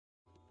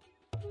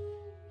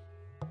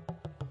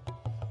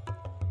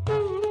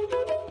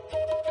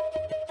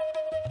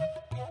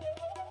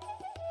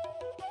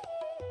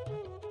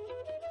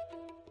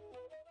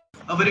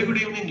A very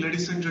good evening,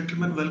 ladies and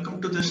gentlemen.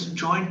 Welcome to this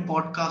joint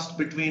podcast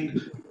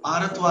between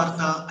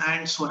Bharatvaarta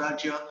and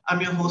Swarajya.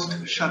 I'm your host,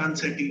 Sharan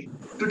Setty.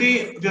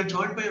 Today, we are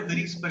joined by a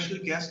very special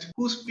guest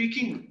who's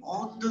speaking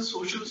on the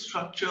social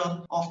structure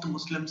of the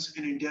Muslims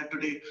in India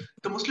today.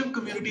 The Muslim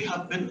community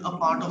have been a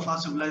part of our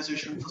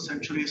civilization for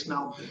centuries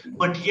now,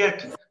 but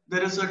yet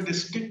there is a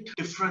distinct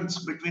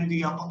difference between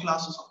the upper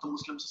classes of the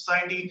Muslim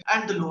society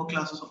and the lower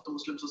classes of the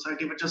Muslim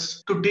society, which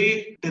is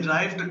today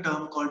derived a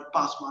term called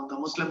Pasmanda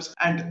Muslims.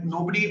 And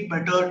nobody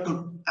better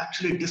to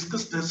actually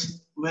discuss this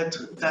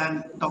with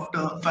than Dr.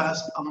 Faiyaz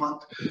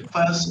Ahmad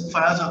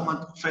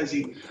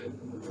Fyzie.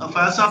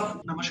 Faiyaz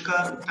Ahmad,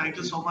 namaskar. Thank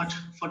you so much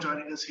for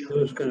joining us here.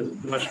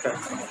 Namaskar.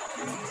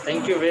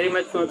 Thank you very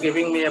much for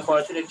giving me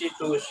opportunity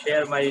to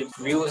share my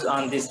views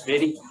on this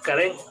very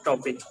current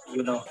topic.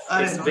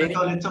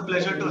 It's a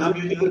pleasure to have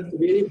you here. It's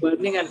very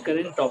burning and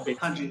current topic.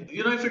 Hanji,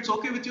 if it's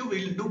okay with you,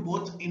 we'll do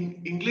both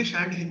in English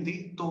and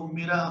Hindi. तो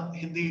मेरा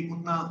हिंदी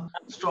उतना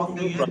strong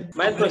नहीं है.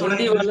 मैं तो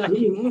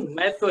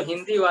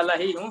हिंदी वाला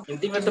ही हूँ.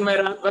 हिंदी में तो मैं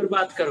रात भर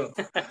बात करूँ.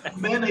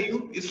 मैं नहीं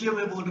हूँ, इसलिए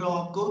मैं बोल रहा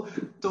हूँ आपको.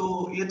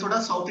 तो ये थोड़ा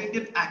साउथ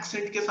इंडियन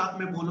एक्सेंट के साथ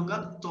मैं बोलूंगा,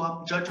 तो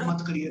आप जज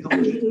मत करिएगा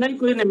मुझे. नहीं,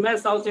 कोई नहीं. मैं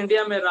साउथ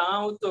इंडिया में रहा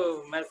हूँ तो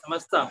मैं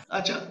समझता हूँ.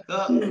 अच्छा.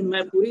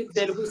 मैं पूरी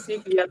तेलुगु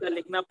सीख लिया था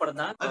लिखना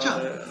पढ़ना. अच्छा.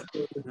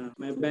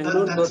 मैं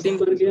बेंगलोर 2-3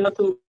 बार गया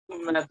तो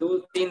मैं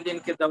 2-3 दिन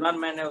के दौरान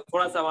मैंने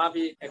थोड़ा सा वहाँ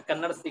भी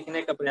कन्नड़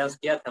सीखने का प्रयास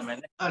किया था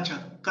मैंने. अच्छा,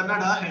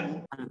 कन्नड़ा है वो.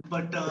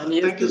 But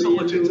thank you so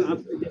much.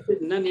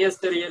 None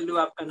यस्टर येल्लू,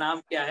 आपका नाम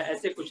क्या है,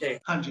 ऐसे कुछ है.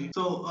 हाँ जी.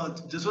 So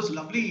this was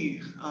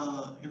lovely,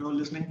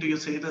 listening to you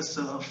say this,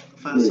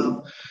 Faiyaz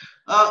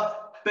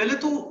साहब. पहले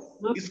तो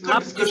इसका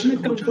डिस्कशन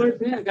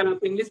कंफर्ट है. अगर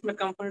आप इंग्लिश में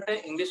कंफर्ट है,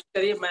 इंग्लिश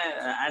करिए. मैं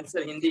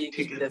आंसर हिंदी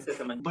जैसे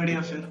समझ.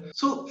 बढ़िया फिर.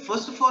 So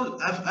first of all,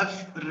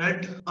 I've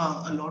read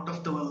a lot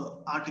of the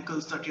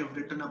articles that you have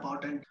written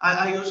about, and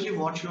I usually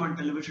watch you on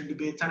television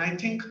debates, and I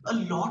think a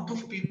lot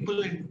of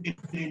people in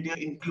India,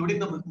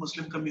 including the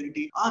Muslim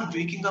community, are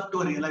waking up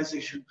to a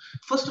realization.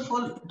 First of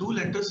all, do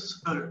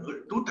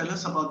tell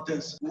us about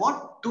this.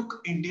 What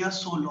took India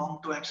so long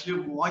to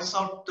actually voice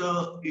out the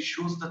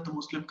issues that the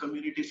Muslim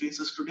community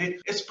faces today,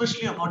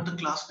 especially about the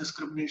class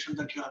discrimination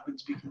that you have been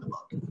speaking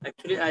about?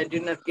 Actually, I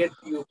did not get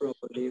you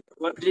properly.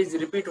 Please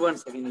repeat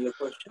once again your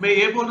question. मैं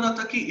ये बोल रहा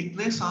था कि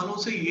इतने सालों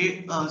से ये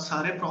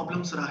सारे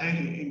प्रॉब्लम्स रहे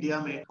हैं इंडिया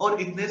में,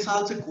 और इतने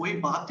साल से कोई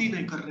बात ही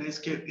नहीं कर रहे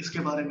इसके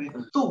बारे में.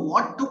 तो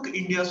what took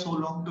India so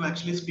long to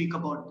actually speak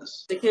about this?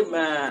 देखिए,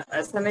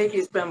 ऐसा नहीं कि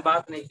इस पे हम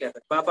बात नहीं कर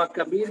रहे. बाबा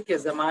कबीर के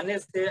जमाने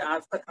से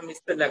आज तक हम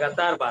इस पे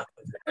लगातार बात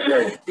कर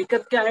रहे हैं.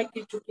 दिक्कत क्या है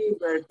कि चूंकि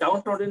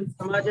डाउन टोडन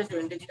समाज है, जो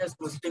इंडिजिनस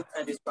मुस्लिम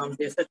है, जिसको हम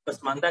देशज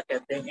पसमांदा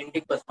कहते हैं,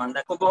 इंडिक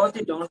पसमांदा, को बहुत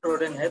ही डाउन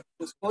टोडन है.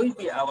 कोई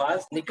भी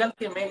आवाज निकल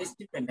के मेन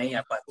स्ट्रीम पे नहीं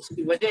आ पाती.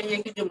 उसकी वजह ये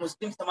कि जो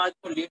मुस्लिम समाज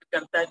को लीड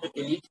करता है, जो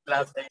एलीट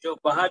क्लास है, जो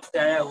बाहर से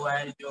आया हुआ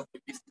है,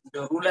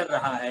 जो रूलर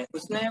रहा है,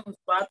 उसने उस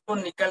बात को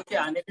निकल के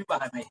आने भी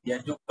बाहर नहीं दिया.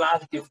 जो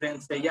क्लास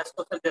डिफरेंस है या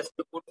सोशल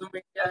जस्टिस, उर्दू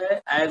मीडिया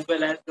है एज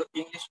वेल एज जो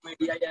इंग्लिश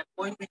मीडिया या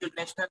कोई भी जो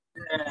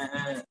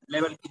नेशनल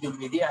लेवल की जो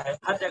मीडिया है,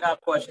 हर जगह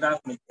आपको अशराफ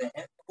मिलते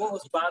हैं. वो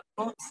उस बात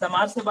को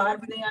समाज से बाहर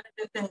भी नहीं आने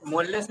देते हैं,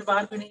 मोहल्ले से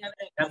बाहर भी नहीं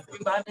आने, घर से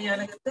भी बाहर नहीं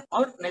आने देते,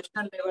 और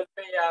नेशनल लेवल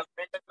पे या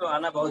में तक तो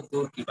आना बहुत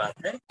दूर की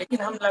बात है.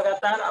 लेकिन हम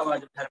लगातार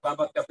आवाज उठा.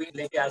 बाबा कबीर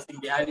लेके आसिम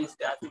बिहारी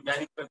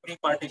पे प्री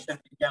पार्टीशन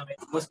इंडिया में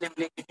मुस्लिम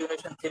लीग की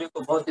ड्यूरेशन थ्योरी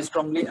को बहुत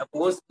स्ट्रांगली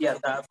अपोज किया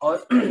था,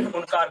 और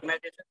उनका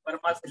ऑर्गेनाइजेशन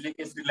बर्मा से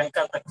लेके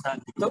श्रीलंका तक था.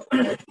 तो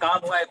काम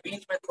हुआ है.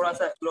 बीच में थोड़ा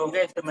सा स्लो हो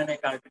गया, इससे मैंने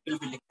एक आर्टिकल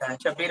भी लिखा है.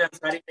 शबीर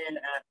अंसारी ने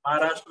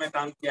महाराष्ट्र में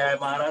काम किया है.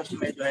 महाराष्ट्र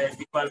में जो है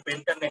इकबाल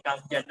पेंटर ने काम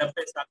किया.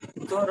 90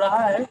 साल तो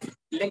रहा है.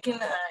 लेकिन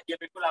ये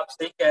बिल्कुल आप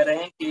सही कह रहे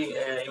हैं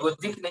कि वो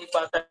दिख नहीं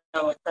पाता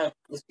होता,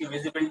 उसकी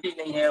विजिबिलिटी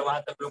नहीं है,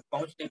 वहां तक लोग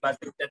पहुंच नहीं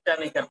पाते, चर्चा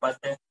नहीं कर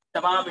पाते.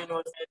 तमाम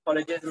यूनिवर्सिटी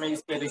कॉलेजेस में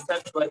इस पे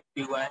रिसर्च वर्क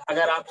भी हुआ है.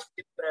 अगर आप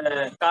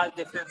कास्ट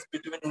डिफरेंस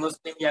बिटवीन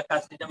मुस्लिम या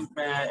कास्टिज्म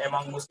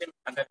अमंग मुस्लिम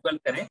अगर गल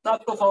करें, तो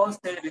आपको बहुत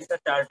से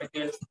रिसर्च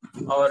आर्टिकल्स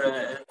और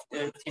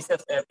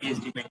थीसिस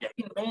पीएचडी में.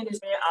 लेकिन मेन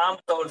इसमें आम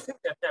तौर से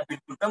चर्चा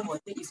बिल्कुल कम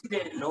होती,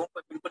 इसलिए लोगों को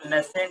बिल्कुल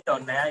नेसेंट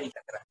और नया ही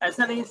लग रहा है.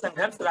 ऐसा नहीं,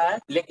 संघर्ष रहा है,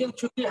 लेकिन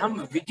चूंकि हम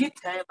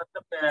विजित हैं, मतलब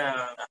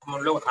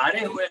हम लोग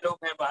हारे हुए लोग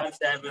हैं, बाहर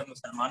से आए हुए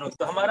मुसलमानों,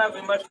 तो हमारा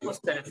विमर्श उस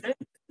तरह से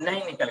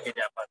नहीं निकल के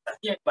जा पाता.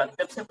 ये एक बात.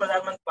 जब से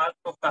प्रधानमंत्री बात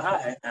को कहा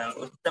है,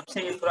 तब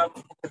से ये थोड़ा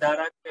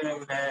मुख्यधारा के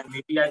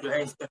मीडिया जो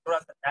है इस पर थोड़ा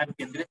सा ध्यान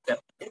केंद्रित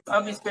करती है. तो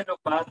अब इस पे लोग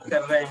बात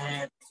कर रहे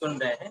हैं, सुन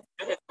रहे हैं,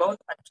 जो एक बहुत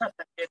अच्छा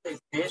संकेत है इस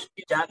देश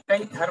की, जहाँ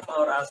कई धर्म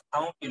और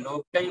आस्थाओं के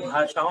लोग, कई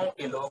भाषाओं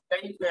के लोग,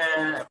 कई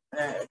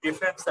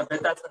डिफरेंट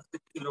सभ्यता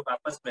संस्कृति के लोग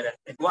आपस में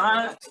रहते हैं.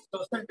 वहाँ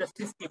सोशल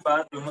जस्टिस की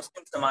बात जो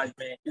मुस्लिम समाज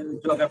में,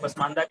 जो अगर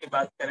पसमांदा की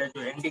बात करें,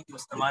 जो इंडिक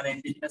मुसलमान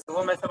इंडिजिनस,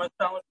 वो मैं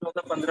समझता हूँ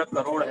 14-15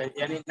 करोड़ है,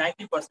 यानी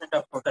 90%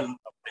 ऑफ टोटल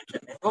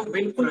पॉपुलेशन है. वो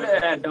बिल्कुल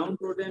डाउन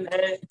टोडन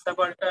है,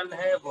 सबअल्टर्न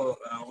है, वो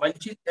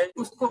वंचित है.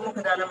 उसको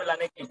मुख्य धारा में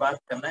लाने की बात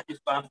करना है,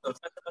 जिसको आमतौर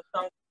से समझता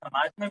हूँ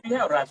समाज में भी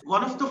है और राष्ट्र।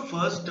 One of the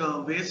first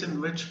ways in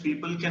which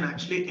people can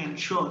actually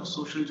ensure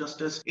social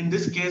justice, in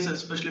this case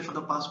especially for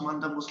the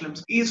Pasmanda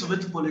Muslims, is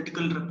with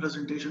political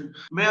representation.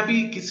 मैं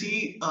अभी किसी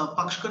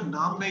पक्ष का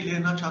नाम नहीं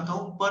लेना चाहता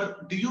हूँ, पर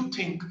do you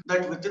think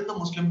that within the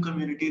Muslim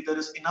community there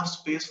is enough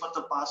space for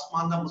the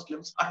Pasmanda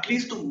Muslims at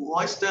least to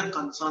voice their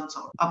concerns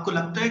out? आपको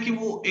लगता है कि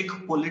वो एक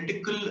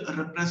political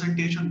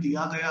representation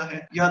दिया गया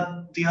है या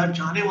दिया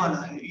जाने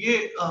वाला है? ये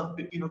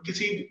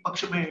किसी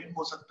पक्ष में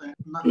हो सकता है,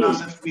 ना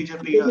सिर्फ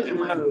बीजेपी या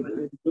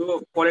एमआईएम। जो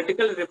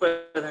पॉलिटिकल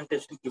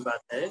रिप्रेजेंटेशन की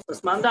बात है,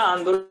 पसमानदा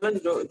आंदोलन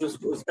जो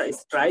उसका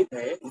स्ट्राइक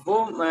है, वो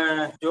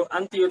जो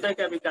अंत्योदय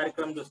का भी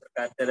कार्यक्रम जो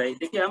सरकार कर रही है।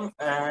 देखिए, हम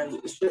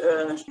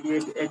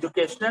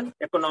एजुकेशनल,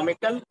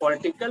 इकोनॉमिकल,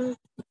 पॉलिटिकल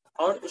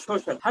और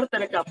सोशल हर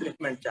तरह का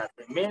अपलिफ्टमेंट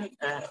चाहते हैं।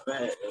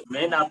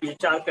 मेन आप ये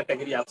 4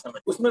 कैटेगरी आप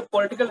समझ, उसमें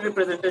पॉलिटिकल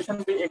रिप्रेजेंटेशन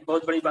भी एक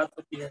बहुत बड़ी बात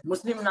होती है।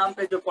 मुस्लिम नाम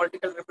पे जो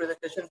पॉलिटिकल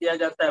रिप्रेजेंटेशन दिया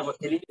जाता है वो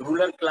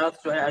रूरल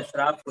क्लास जो है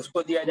अशराफ,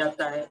 उसको दिया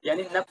जाता है।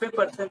 यानी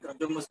 90%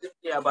 जो मुस्लिम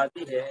की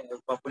आबादी है,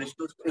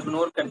 पॉपुलेशन, उसको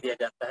इग्नोर कर दिया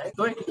जाता है।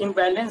 तो एक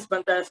इम्बैलेंस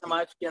बनता है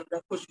समाज के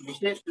अंदर। कुछ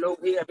विशेष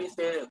लोग ही अभी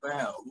से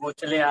वो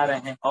चले आ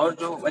रहे हैं और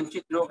जो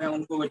वंचित लोग हैं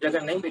उनको वो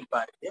जगह नहीं मिल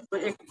पा रही है। तो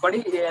एक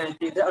बड़ी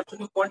चीज है। और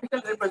चूंकि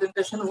पॉलिटिकल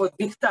रिप्रेजेंटेशन वो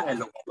दिखता है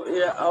लोगों को,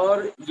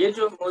 और ये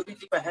जो मोदी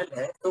जी पहल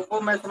है, तो वो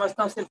मैं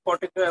समझता हूँ सिर्फ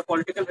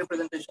पॉलिटिकल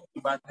रिप्रेजेंटेशन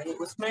की बात नहीं,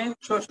 उसमें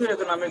सोशो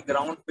इकोनॉमिक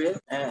ग्राउंड पे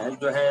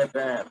जो है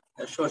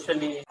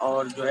सोशली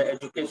और जो है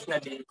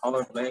एजुकेशनली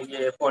और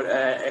ये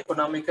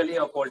इकोनॉमिकली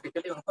और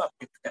पॉलिटिकली उनको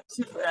अपलिफ्ट कर,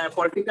 सिर्फ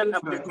पॉलिटिकल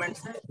अपलिफ्टमेंट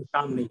से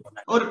काम नहीं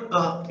होना।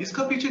 और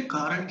इसका पीछे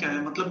कारण क्या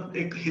है? मतलब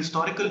एक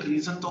हिस्टोरिकल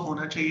रीजन तो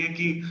होना चाहिए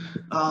कि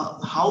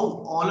how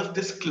all of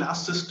this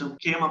class system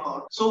came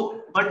about. So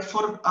but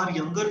for our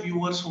younger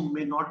viewers who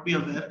may not be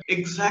aware,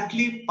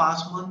 exactly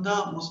पासमांदा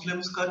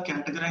Muslims का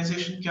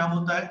कैटेगराइजेशन क्या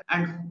होता है,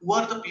 and who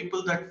are the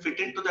people that fit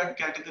into that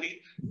category,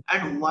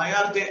 and why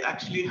are they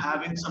actually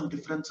having some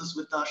differences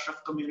with the Ashraf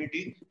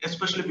community,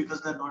 especially because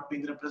they're not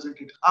being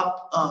represented?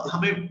 आप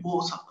हमें वो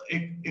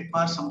एक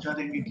बार समझा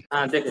देंगे?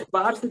 हाँ, देखिए,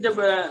 बाहर से जब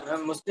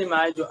मुस्लिम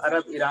आए, जो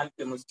अरब ईरान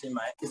के मुस्लिम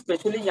आए,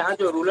 स्पेशली यहाँ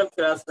जो रूरल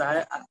क्लास रहा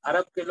है,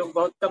 अरब के लोग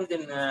बहुत कम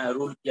दिन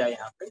रूल किया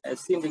यहाँ पे,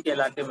 सिंध के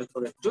इलाके में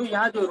थोड़े। जो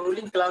यहाँ जो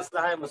रूलिंग क्लास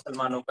रहा है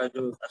मुसलमानों का,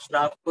 जो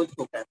अशराफ खुद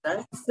को कहता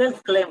है,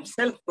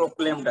 self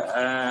proclaimed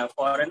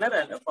foreigner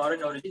and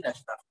foreign origin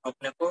Ashraf,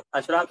 अपने को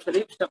अशराफ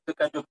शरीफ शब्द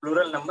का जो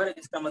प्लूरल नंबर है,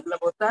 जिसका मतलब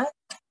होता है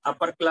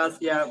अपर क्लास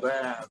या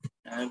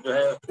जो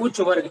है उच्च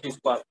वर्ग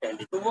जिसको आप कह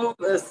लीजिए। तो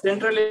वो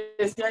सेंट्रल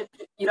एशिया,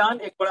 ईरान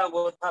एक बड़ा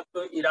वो था,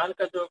 तो ईरान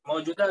का जो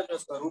मौजूदा जो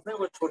स्वरूप है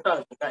वो छोटा हो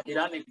चुका।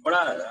 ईरान एक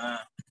बड़ा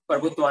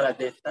प्रभुत्व वाला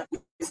देश था,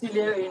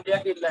 इसीलिए इंडिया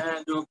की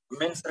जो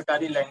मेन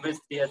सरकारी लैंग्वेज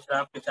थी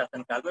अशराफ के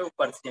शासनकाल में वो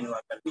पर्शियन हुआ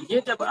करती।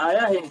 ये जब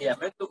आया है इंडिया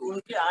में, तो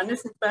उनके आने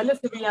से पहले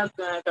से भी यहाँ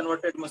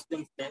कन्वर्टेड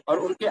मुस्लिम थे और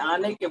उनके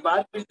आने के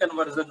बाद भी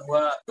कन्वर्जन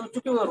हुआ। तो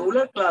चूंकि वो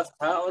रूरल क्लास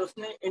था और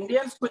उसने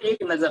इंडियंस को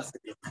एक नजर से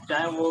देखा,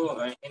 चाहे वो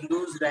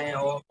हिंदूज रहे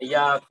हो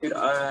या फिर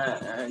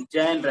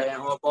जैन रहे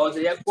हो, बौद्ध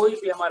या कोई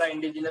भी हमारा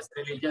इंडिजिनस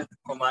रिलीजन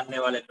को मानने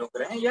वाले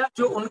लोग रहे, या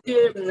जो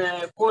उनके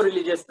को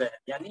रिलीजियस रहे,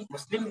 यानी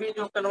मुस्लिम भी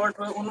जो कन्वर्ट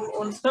हुए,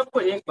 उन सबको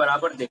एक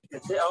बराबर देखते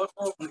थे। और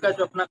वो उनका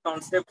जो अपना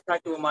कॉन्सेप्ट था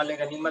कि वो माले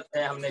गनीमत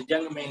है, हमने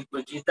जंग में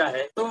इनको जीता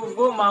है, तो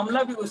वो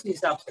मामला भी उसी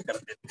हिसाब से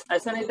करते थे।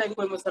 ऐसा नहीं था कि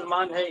कोई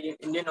मुसलमान है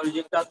इंडियन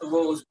ओरिजिन का तो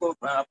वो उसको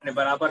अपने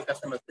बराबर का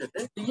समझते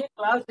थे। तो ये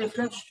क्लास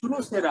डिफरेंस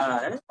शुरू से रहा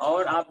है।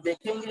 और आप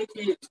देखेंगे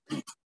कि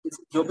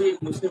जो भी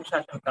मुस्लिम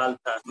शासनकाल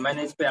था,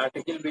 मैंने इस पे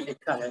आर्टिकल भी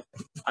लिखा है,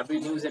 अभी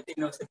न्यूज 18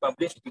 ने उसे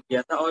पब्लिश भी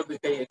किया था, और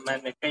भी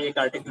मैंने कई एक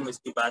आर्टिकल में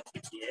इसकी बात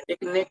की है।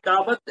 एक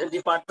नेकाबत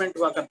डिपार्टमेंट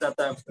हुआ करता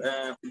था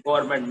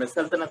गवर्नमेंट में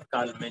सल्तनत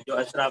काल में, जो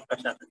अशराफ का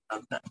शासनकाल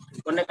था।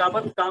 तो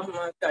नेकाबत काम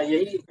का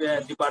यही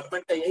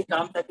डिपार्टमेंट का यही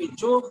काम था कि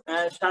जो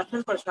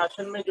शासन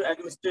प्रशासन में जो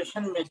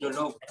एडमिनिस्ट्रेशन में जो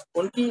लोग हैं,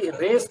 उनकी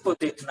रेस को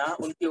देखना,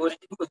 उनकी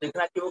ओरिजिन को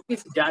देखना कि वो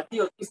किस जाति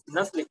और किस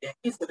नस्ल के हैं,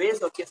 किस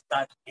रेस और किस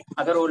कास्ट के।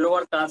 अगर वो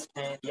लोअर कास्ट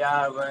हैं या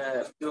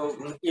जो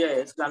उनकी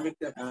इस्लामिक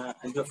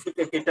जो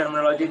फिक्र की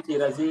टर्मिनोलॉजी थी,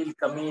 रजील,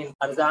 कमीन,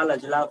 अरजाल,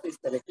 अजलाफ, इस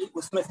तरह की,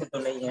 उसमें से तो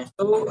नहीं है।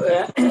 तो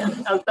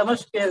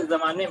अल्तमश के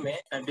जमाने में,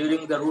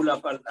 during the rule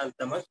of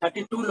Altamash,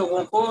 32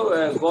 लोगों को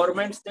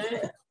गवर्नमेंट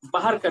से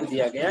बाहर कर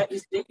दिया गया,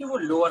 इसलिए कि वो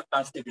लोअर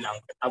कास्ट से बिलोंग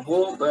करते। अब वो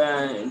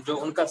जो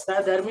उनका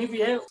सहधर्मी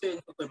भी है उससे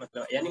इनको कोई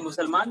मतलब, यानी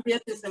मुसलमान भी है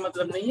तो इससे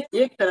मतलब नहीं है,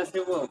 एक तरह से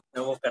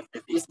वो करते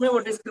थे। इसमें वो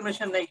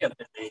डिस्क्रिमिनेशन नहीं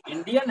करते थे।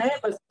 इंडियन है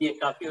बस, ये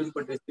काफी उनको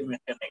डिस्क्रिमिनेट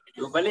करने के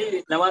लिए। भले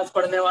ही नमाज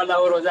पढ़ने वाला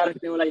और रोजा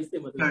रखने वाला, इससे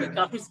मतलब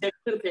काफी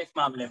सेकुलर थे इस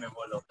मामले में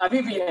वो लोग,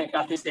 अभी भी है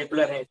काफी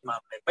सेकुलर है इस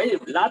मामले में।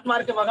 भाई लात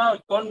मार के भगाओ,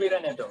 कौन भी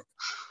रहने दो।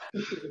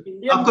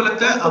 आपको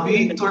लगता है अभी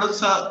थोड़ा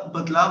सा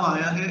बदलाव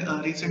आया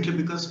है रिसेंटली,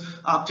 बिकॉज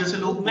आप जैसे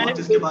लोग बहुत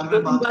इसके बारे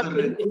में बात कर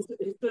रहे हैं?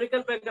 हिस्टोरिकल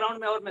बैकग्राउंड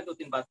में और मैं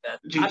 2-3 बात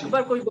कर,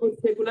 अकबर कोई बहुत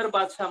सेकुलर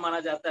बादशाह माना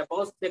जाता है,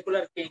 बहुत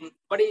सेकुलर किंग,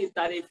 बड़ी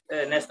तारीफ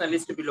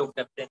नेशनलिस्ट भी लोग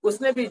करते हैं।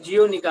 उसने भी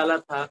जियो निकाला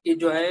था कि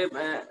जो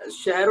है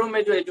शहरों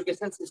में जो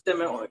एजुकेशन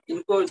सिस्टम है,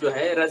 इनको जो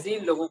है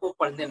रजील लोगों को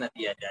पढ़ने न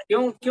दिया जाए।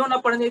 क्यों ना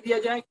पढ़ने दिया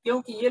जाए?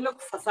 क्योंकि ये लोग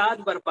फसाद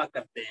बर्पा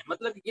करते हैं,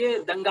 मतलब ये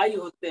दंगाई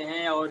होते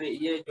हैं और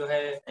ये जो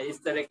है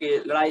इस तरह के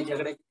लड़ाई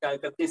झगड़े कार्य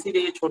करते,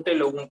 इसीलिए ये छोटे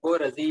लोगों को,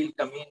 रजील,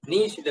 कमीन,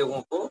 नीच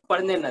लोगों को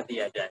पढ़ने न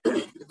दिया जाए।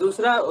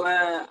 दूसरा,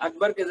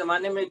 अकबर के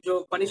जमाने में जो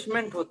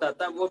पनिशमेंट होता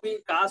था वो भी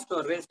कास्ट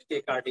और रेस्ट के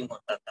अकॉर्डिंग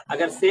होता था।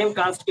 अगर सेम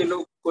कास्ट के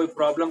लोग कोई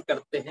प्रॉब्लम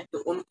करते हैं तो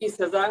उनकी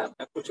सजा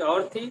कुछ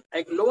और थी।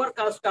 एक लोअर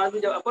कास्ट का आदमी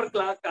जब अपर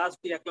क्लास कास्ट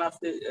या क्लास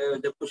से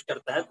जब कुछ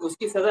करता है तो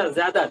उसकी सजा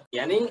ज्यादा थी।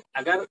 यानी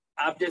अगर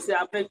आप जैसे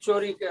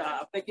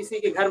आपने किसी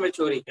के घर में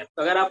चोरी कर,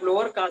 तो अगर आप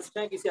लोअर कास्ट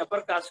हैं, किसी अपर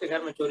कास्ट के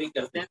घर में चोरी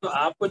करते हैं तो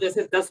आपको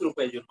जैसे 10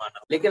 रुपए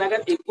जुर्माना, लेकिन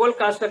अगर इक्वल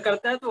कास्ट का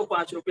करता है तो वो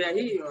 5 रुपया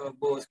ही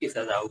वो उसकी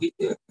सजा होगी।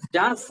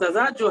 जहाँ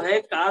सजा जो है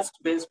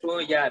कास्ट बेस्ड हो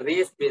या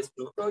रेस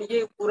बेस्ड हो, तो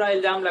ये पूरा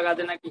इल्जाम लगा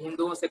देना कि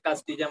हिंदुओं से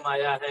कास्टिज्म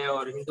आया है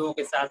और हिंदुओं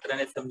के साथ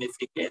रहने सब में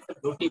सीखे, सब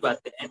झूठी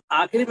बातें हैं।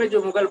 आखिर में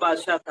जो मुगल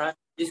बादशाह था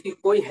जिसकी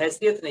कोई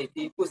हैसियत नहीं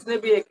थी, उसने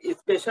भी एक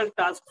स्पेशल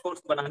टास्क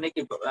फोर्स बनाने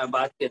की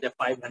बात की जब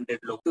 500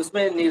 लोग, तो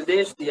उसमें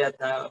निर्देश दिया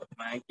था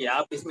कि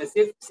आप इसमें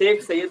सिर्फ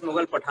शेख सैयद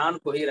मुगल पठान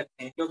को ही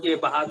रखें क्योंकि ये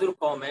बहादुर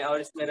कौम है,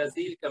 और इसमें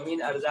रजील, कमीन,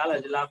 अरजाल,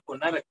 अजलाफ को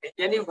न रखें,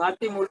 यानी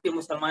भारतीय मूल के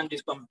मुसलमान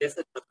जिसको हम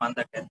देशज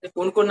पसमानदा कहते हैं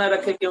उनको न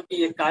रखें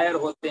क्योंकि ये कायर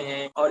होते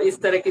हैं और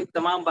इस तरह की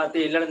तमाम बातें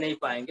लड़ नहीं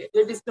पाएंगे।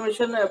 ये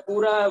डिस्क्रिमिनेशन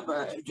पूरा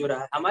जो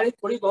रहा, हमारी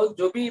थोड़ी बहुत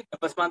जो भी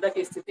पसमानदा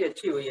की स्थिति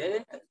अच्छी हुई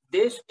है,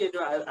 देश के जो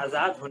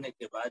आजाद होने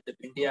के बाद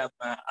जब इंडिया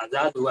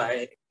आजाद हुआ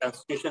है,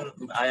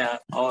 कॉन्स्टिट्यूशन आया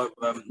और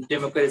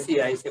डेमोक्रेसी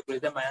आई,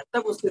 सेकुलरिज्म आया,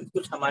 तब उससे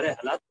कुछ हमारे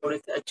हालात थोड़े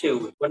से अच्छे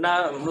हुए। वरना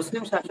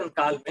मुस्लिम शासन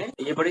काल में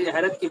ये बड़ी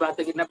हैरत की बात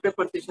है कि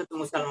 90%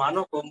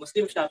 मुसलमानों को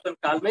मुस्लिम शासन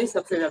काल में ही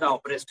सबसे ज्यादा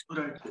ऑपरेस्ट।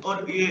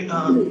 और ये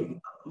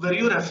were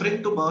you referring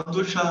to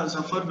Bahadur Shah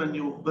Zafar when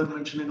you were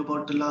mentioning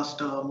about the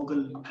last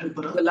Mughal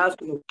emperor? The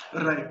last.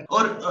 Right.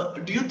 Or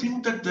do you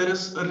think that there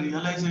is a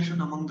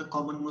realization among the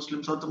common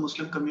Muslims or the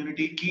Muslim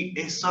community कि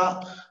ऐसा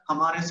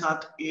हमारे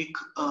साथ एक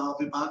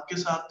विभाग के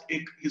साथ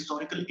एक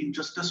historical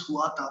injustice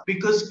हुआ था?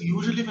 Because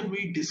usually when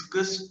we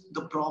discuss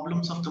the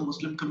problems of the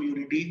Muslim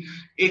community,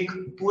 एक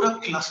पूरा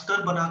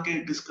cluster बना के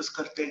discuss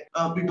करते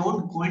हैं. We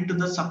don't go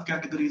into the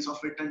subcategories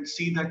of it and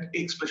see that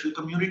एक special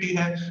community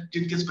है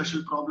जिनके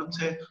special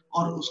problems है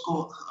और उसको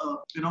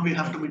we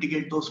have to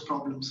mitigate those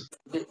problems.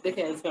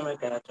 देखिए, इसमें मैं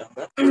कहना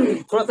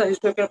चाहूंगा थोड़ा सा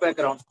हिस्टोरिकल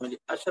बैकग्राउंड समझिए।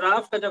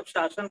 अशराफ का जब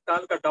शासन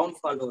काल का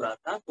डाउनफॉल हो रहा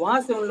था,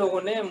 वहां से उन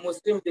लोगों ने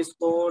Muslim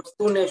discourse,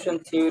 two nation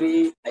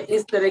theory,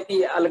 इस तरह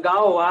की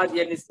अलगाववाद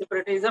यानी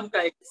सेपरेटिज्म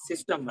का एक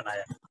सिस्टम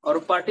बनाया। और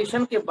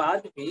पार्टीशन के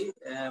बाद भी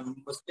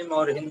मुस्लिम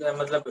और हिंदू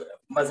मतलब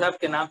मजहब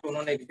के नाम पे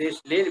उन्होंने एक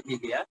देश ले भी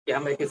लिया कि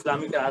हम एक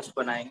इस्लामिक राष्ट्र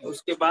बनाएंगे।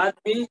 उसके बाद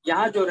भी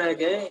यहाँ जो रह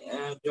गए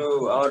जो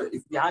और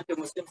यहाँ के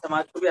मुस्लिम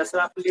समाज को भी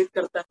अशराफ लीड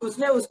करता है,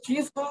 उसने उस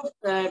चीज को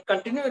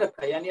कंटिन्यू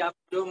रखा। यानी आप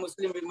जो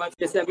मुस्लिम विमर्श,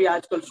 जैसे अभी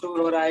आजकल शोर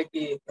हो रहा है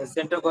कि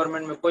सेंट्रल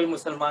गवर्नमेंट में कोई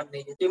मुसलमान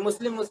नहीं है, ये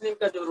मुस्लिम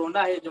का जो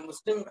रोना है, जो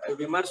मुस्लिम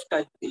विमर्श का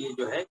ये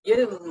जो है,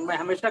 ये मैं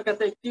हमेशा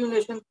कहता हूँ टू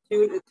नेशन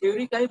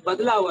थ्योरी का ही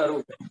बदला हुआ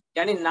रूप है।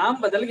 यानी नाम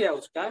बदल गया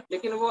उसका,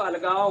 लेकिन वो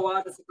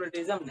अलगाववाद,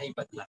 सेपरेटिज्म नहीं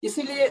बदला।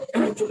 इसीलिए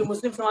चूंकि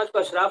मुस्लिम समाज को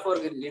अशराफ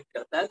और लीड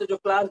करता है, तो जो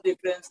क्लास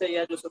डिफरेंस है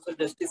या जो सोशल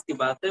जस्टिस की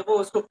बात है वो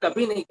उसको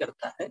कभी नहीं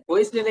करता है। वो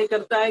इसलिए नहीं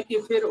करता है कि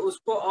फिर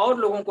उसको और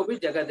लोगों को भी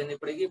जगह देनी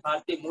पड़ेगी,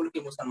 भारतीय मूल के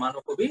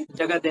मुसलमानों को भी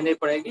जगह देनी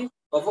पड़ेगी,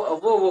 और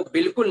वो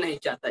बिल्कुल नहीं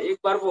चाहता। एक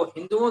बार वो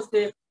हिंदुओं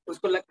से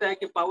उसको लगता है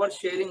कि पावर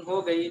शेयरिंग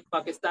हो गई,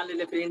 पाकिस्तान ले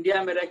ले, फिर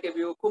इंडिया में रह के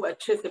भी वो खूब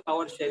अच्छे से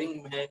पावर शेयरिंग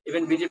में है,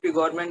 इवन बीजेपी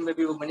गवर्नमेंट में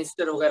भी वो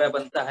मिनिस्टर वगैरह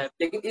बनता है।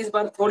 लेकिन इस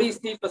बार थोड़ी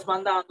सी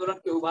पसमानदा आंदोलन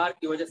के उभार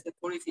की वजह से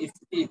थोड़ी सी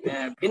स्थिति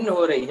भिन्न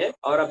हो रही है,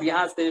 और अब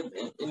यहाँ से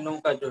इन लोगों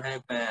का जो है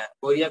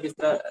बोरिया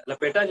बिस्तर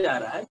लपेटा जा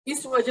रहा है।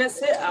 इस वजह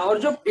से, और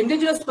जो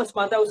इंडिजिनस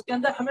पसमानदा उसके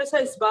अंदर हमेशा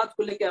इस बात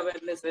को लेकर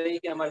अवेयरनेस रही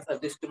कि हमारे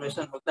साथ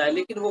डिस्क्रिमिनेशन होता है,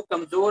 लेकिन वो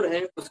कमजोर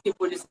है, उसकी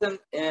पोजीशन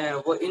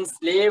वो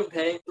इंस्लेव्ड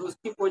है, तो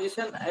उसकी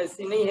पोजीशन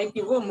ऐसी नहीं है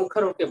कि वो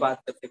मुखर होकर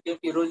बात कर सकते,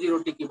 क्योंकि रोजी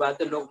रोटी की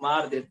बात है, लोग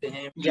मार देते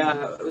हैं, या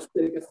उस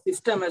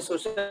सिस्टम है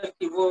सोशल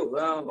की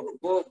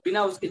वो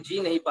बिना उसके जी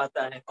नहीं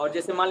पाता है। और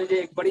जैसे मान लीजिए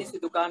एक बड़ी सी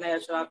दुकान है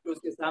अशराफ की,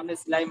 उसके सामने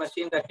सिलाई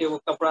मशीन रखे, वो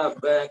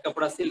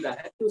कपड़ा सिल रहा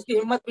है, तो उसकी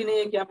हिम्मत भी नहीं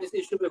है कि हम इस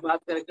इश्यू पे बात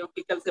करें,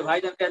 क्योंकि कल से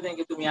भाईजान कहते हैं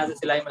कि तुम यहाँ से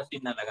सिलाई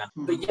मशीन ना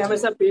लगाना। तो ये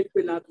हमेशा पेट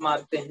पे लात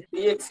मारते हैं। तो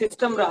ये एक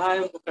सिस्टम रहा है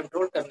उनको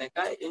कंट्रोल करने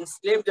का।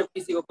 इंस्लेव जब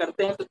किसी को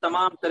करते हैं तो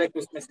तमाम तरह के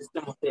उसमें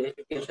सिस्टम होते हैं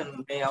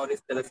एजुकेशन में और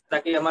इस तरह से,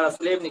 ताकि हमारा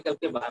स्लेव निकल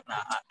के बाहर ना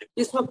आ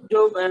सके। इस वक्त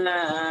जो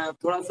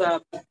थोड़ा सा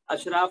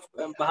अशराफ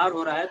बाहर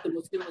हो रहा है, तो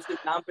मुस्लिम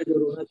नाम पे जो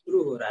रोना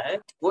शुरू हो रहा है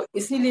वो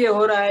इसीलिए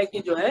हो रहा है कि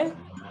जो है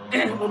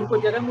उनको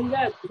जगह मिल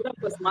जाए। पूरा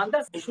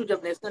पसमानदा इशू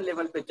जब नेशनल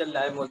लेवल पे चल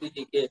रहा है मोदी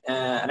जी के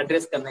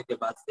एड्रेस करने के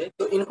बाद से,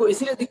 तो इनको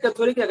इसीलिए दिक्कत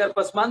हो रही कि अगर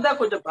पसमानदा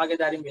को जब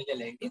भागीदारी मिलने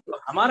लगेगी तो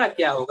हमारा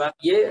क्या होगा।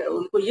 ये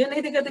उनको ये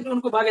नहीं दिक्कत है कि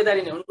उनको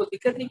भागीदारी नहीं, उनको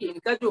दिक्कत है कि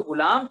इनका जो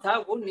गुलाम था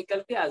वो निकल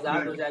के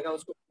आजाद हो जाएगा,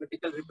 उसको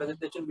पॉलिटिकल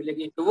रिप्रेजेंटेशन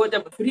मिलेगी। तो वो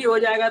जब फ्री हो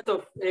जाएगा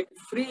तो एक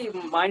फ्री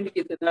माइंड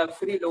की तरह,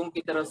 फ्री लोगों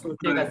की तरह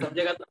सोचेगा,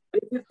 समझेगा, तो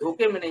फिर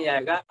धोखे में नहीं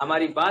आएगा,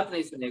 हमारी बात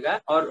नहीं सुनेगा,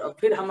 और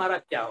फिर हमारा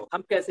क्या हो,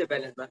 हम कैसे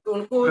बैलेंस बन। तो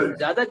उनको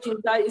ज्यादा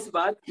चिंता इस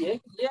बात की है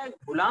कि ये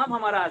गुलाम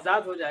हमारा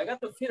आजाद हो जाएगा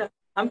तो फिर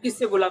हम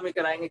किससे गुलामी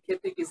कराएंगे,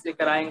 खेती किससे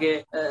कराएंगे,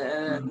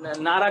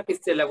 नारा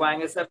किससे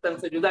लगवाएंगे, सरतन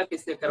से जुदा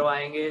किससे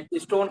करवाएंगे,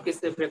 स्टोन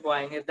किससे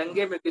फेंकवाएंगे,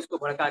 दंगे में किसको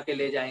भड़का के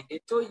ले जाएंगे।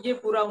 तो ये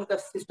पूरा उनका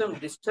सिस्टम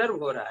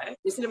डिस्टर्ब हो रहा है।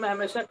 इसलिए मैं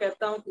हमेशा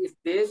कहता हूँ कि इस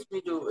देश में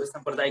जो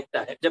सांप्रदायिकता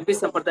है, जब भी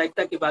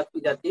सांप्रदायिकता की बात की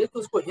जाती है तो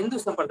उसको हिंदू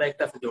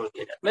सांप्रदायिकता से जोड़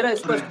दिया जाए। मेरा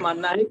स्पष्ट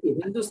मानना है कि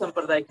हिंदू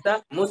सांप्रदायिकता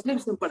मुस्लिम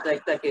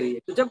सांप्रदायिकता के लिए,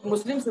 तो जब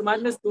मुस्लिम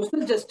समाज में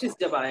सोशल जस्टिस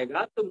जब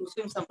आएगा तो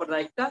मुस्लिम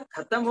सांप्रदायिकता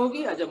खत्म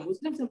होगी, और जब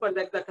मुस्लिम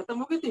सांप्रदायिकता खत्म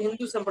होगी तो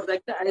हिंदू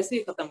सांप्रदायिकता ऐसे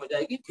ही खत्म हो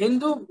जाएगी।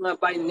 हिंदू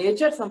बाय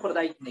नेचर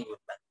सांप्रदायिक नहीं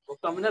होता, वो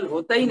कम्युनल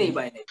होता ही नहीं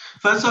बाय नेचर।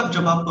 फैज साहब,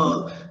 जब आप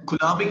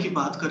गुलामी की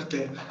बात करते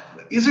हैं,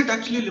 is it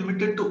actually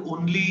limited to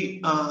only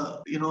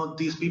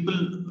these people,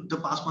 the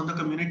Pasmanda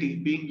community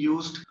being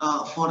used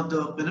for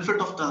the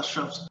benefit of the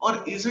Ashrafs, or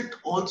does it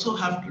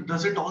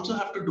also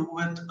have to do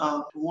with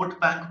vote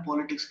bank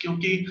politics?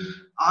 क्योंकि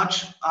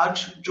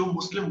आज जो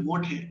मुस्लिम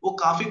वोट है वो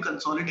काफी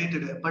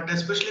consolidated है, but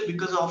specially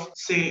because of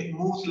say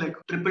moves like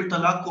triple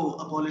talaq को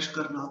abolish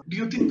करना, do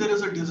you think there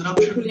is a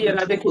disruption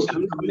with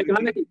Muslim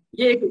community?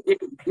 ये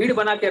एक भीड़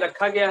बना के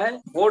रखा गया है।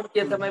 वोट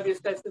के समय भी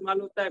इसका इस्तेमाल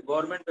होता है,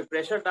 गवर्नमेंट पे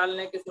प्रेशर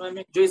डालने के समय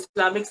में। जो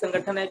इस्लामिक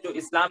संगठन है, जो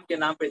इस्लाम के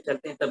नाम पे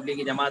चलते हैं,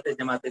 तबलीगी जमात है,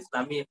 जमात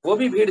इस्लामी है, वो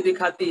भी भीड़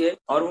दिखाती है।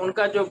 और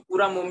उनका जो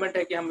पूरा मूवमेंट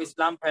है कि हम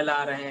इस्लाम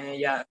फैला रहे हैं,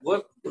 या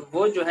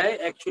वो जो है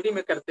एक्चुअली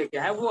में करते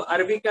क्या है, वो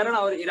अरबीकरण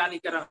और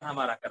ईरानीकरण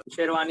हमारा करते,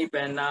 शेरवानी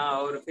पहनना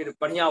और फिर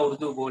बढ़िया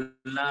उर्दू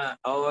बोलना,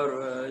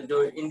 और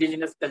जो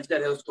इंडिजिनस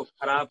कल्चर है उसको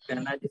खराब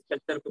कहना, जिस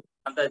कल्चर को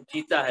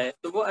जीता है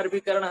तो वो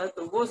अरबीकरण है।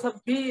 तो वो सब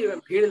भी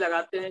भीड़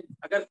लगाते हैं।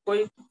 अगर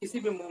कोई किसी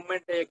भी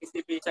मूवमेंट है, किसी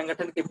भी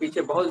संगठन के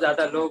पीछे बहुत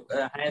ज्यादा लोग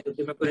हैं तो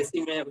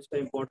डेमोक्रेसी में उसका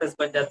इम्पोर्टेंस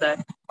बन जाता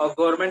है, और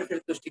गवर्नमेंट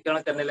फिर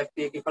तुष्टिकरण करने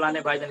लगती है कि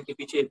फलाने भाईजान के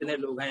पीछे इतने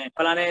लोग हैं,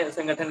 फलाने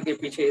संगठन के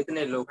पीछे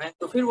इतने लोग हैं,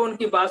 तो फिर वो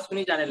उनकी बात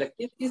सुनी जाने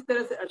लगती है। इस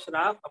तरह से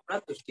अशराफ अपना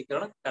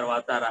तुष्टिकरण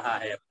करवाता रहा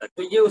है अब तक।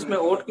 तो ये उसमें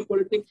वोट की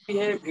पॉलिटिक्स भी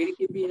है, भीड़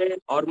की भी है,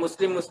 और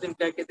मुस्लिम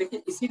कह के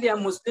देखिए, इसीलिए हम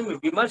मुस्लिम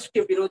विमर्श के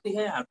विरोधी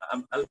हैं,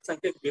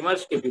 अल्पसंख्यक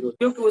विमर्श के विरोधी,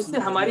 क्योंकि उससे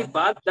हमारी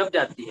बात दब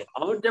जाती है।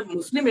 और जब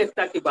मुस्लिम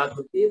एकता की बात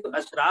होती है तो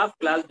अशराफ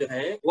क्लास जो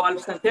है वो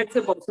अल्पसंख्यक से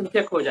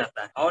बहुसंख्यक हो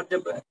जाता है, और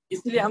जब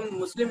इसलिए हम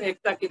मुस्लिम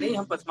एकता की नहीं,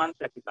 हम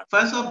पसमानता की बात।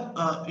 Faiz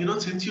साहब,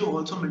 since you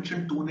also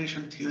mentioned two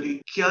nation theory,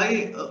 क्या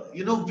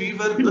we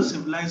were a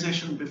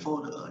civilization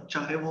before,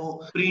 चाहे वो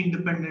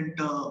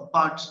pre-independent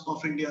parts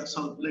of India,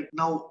 so like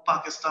now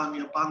Pakistan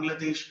या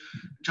बांग्लादेश,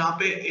 जहाँ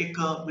पे एक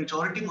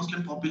मेजॉरिटी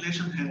मुस्लिम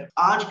पॉपुलेशन है,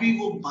 आज भी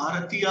वो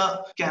भारतीय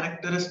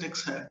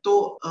कैरेक्टरिस्टिक्स है। तो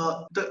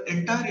the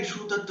entire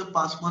issue that the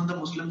Pasmanda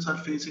Muslims are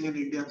facing in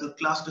India, the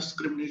class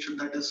discrimination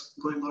that is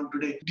going on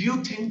today, do you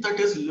think that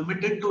is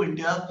limited to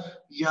India,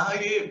 या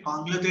ये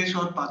बांग्लादेश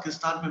और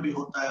पाकिस्तान में भी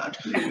होता है आज?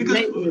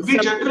 Because we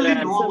generally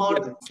know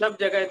about सब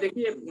जगह।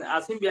 देखिए,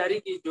 आसिम बिहारी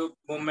की जो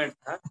मूवमेंट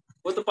था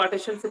वो तो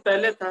पार्टीशन से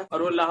पहले था,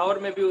 और वो लाहौर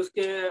में भी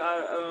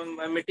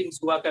उसके मीटिंग्स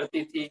हुआ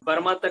करती थी,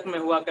 बर्मा तक में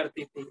हुआ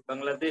करती थी,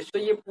 बांग्लादेश। तो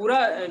ये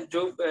पूरा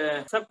जो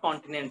सब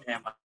कॉन्टिनेंट है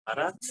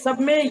हमारा, सब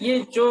में ये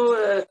जो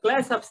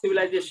क्लास ऑफ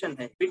सिविलाइजेशन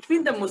है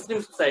बिटवीन द मुस्लिम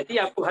सोसाइटी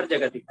आपको हर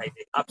जगह दिखाई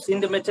दे। आप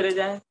सिंध में चले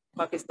जाएं,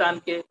 पाकिस्तान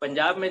के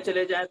पंजाब में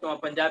चले जाएं तो वहाँ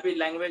पंजाबी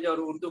लैंग्वेज और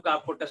उर्दू का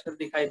आपको टक्कर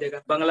दिखाई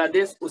देगा।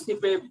 बांग्लादेश उसी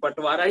पे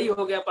बंटवारा ही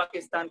हो गया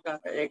पाकिस्तान का।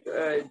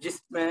 एक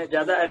जिसमें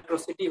ज्यादा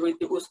एट्रोसिटी हुई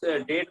थी, उस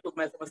डेट को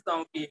मैं समझता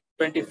हूँ कि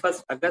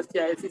 21 अगस्त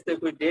या ऐसी से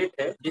कोई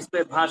डेट है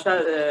जिसपे भाषा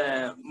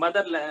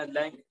मदर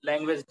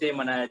लैंग्वेज डे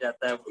मनाया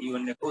जाता है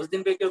यूएन ने उस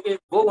दिन पे, क्योंकि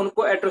वो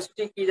उनको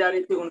एट्रोसिटी की जा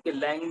रही थी उनके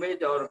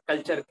लैंग्वेज और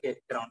कल्चर के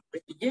ग्राउंड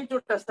पे। ये जो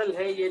टसल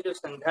है, ये जो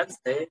संघर्ष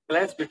है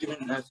क्लैश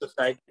बिटवीन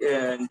सोसाइटी,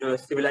 जो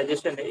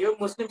सिविलाइजेशन है, ये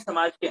मुस्लिम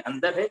समाज के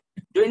अंदर है।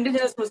 जो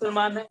इंडिजिनस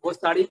मुसलमान है वो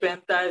साड़ी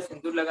पहनता है,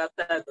 सिंदूर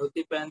लगाता है,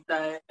 धोती पहनता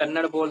है,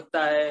 कन्नड़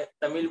बोलता है,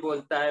 तमिल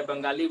बोलता है,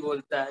 बंगाली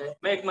बोलता है।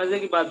 मैं एक मजे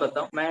की बात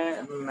बताऊं,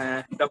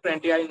 मैं doctor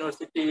NTR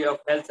university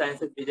of health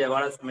sciences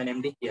Vijayawada से मैंने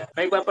एमडी किया।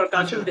 मैं एक बार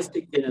प्रकाशम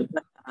डिस्ट्रिक्ट गया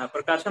था।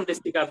 प्रकाशम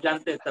डिस्ट्रिक्ट आप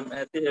जानते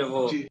हैं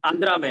वो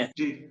आंध्रा में।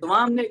 तो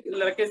वहाँ हमने एक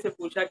लड़के से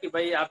पूछा कि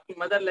भाई आपकी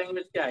मदर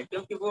लैंग्वेज क्या है,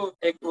 क्योंकि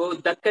वो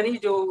दक्कनी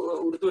जो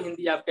उर्दू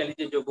हिंदी आप कह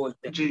लीजिए जो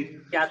बोलते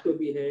हैं, क्या तो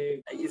भी है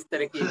इस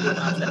तरह की जो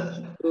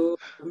भाषा। तो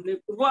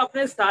वो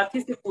अपने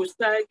साथी से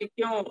पूछता है कि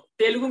क्यों,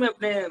 तेलुगु में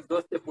अपने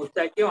दोस्त से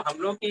पूछता है क्यों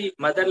हम लोग की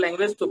मदर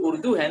लैंग्वेज तो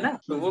उर्दू है ना।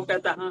 तो वो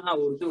कहता है हाँ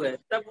उर्दू है।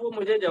 तब वो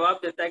मुझे जवाब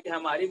देता है कि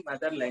हमारी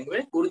मदर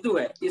लैंग्वेज उर्दू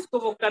है। इसको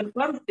वो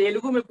कंफर्म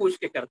तेलुगु में पूछ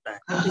के करता है।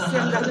 इससे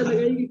अंदाजा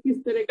लगाइए कि किस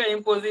तरह का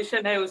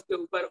इम्पोजिशन है उसके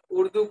ऊपर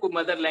उर्दू को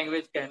मदर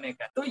लैंग्वेज कहने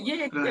का। तो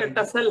ये एक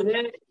टसल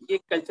है, ये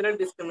कल्चरल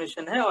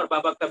डिस्क्रिमिनेशन है, और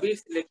बाबा कबीर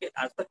से लेके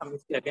आज तक हम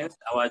इसके अगेंस्ट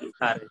आवाज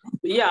उठा रहे हैं।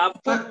 तो ये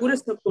आपको पूरे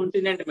सब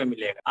कॉन्टिनेंट में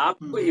मिलेगा,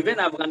 आपको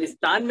इवन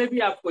अफगानिस्तान में भी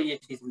आपको ये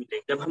चीज मिलेगी।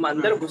 जब हम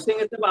अंदर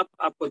घुसेंगे तब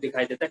आपको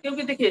दिखाई देता है,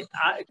 क्योंकि देखिए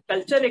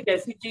कल्चर एक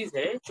ऐसी चीज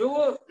है जो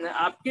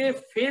आपके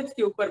फेथ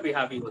के ऊपर भी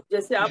हावी होती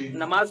है। जैसे आप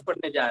नमाज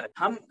पढ़ने जा रहे हैं,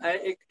 हम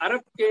एक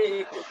अरब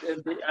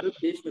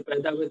देश में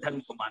पैदा हुए धर्म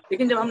को मानते,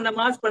 लेकिन जब हम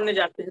नमाज पढ़ने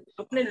जाते हैं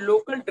तो अपने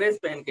लोकल ड्रेस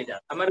पहन के जाते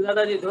हैं। हमारे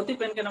दादाजी धोती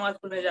पहन के नमाज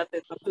पढ़ने जाते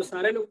हैं, अब तो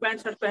सारे लोग पैंट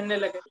शर्ट पहनने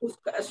लगे। उस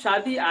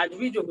शादी आज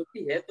भी जो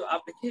होती है, तो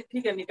आप देखिए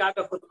ठीक है, निकाह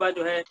का खुतबा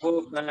जो है वो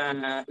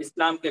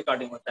इस्लाम के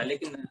अकॉर्डिंग होता है,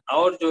 लेकिन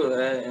और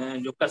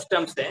जो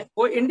कस्टम्स हैं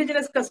वो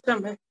इंडिजिनस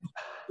कस्टम है,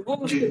 वो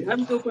उसके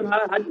धर्म के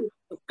ऊपर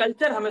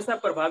कल्चर हमेशा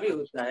प्रभावी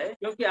होता है,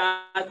 क्योंकि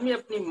आदमी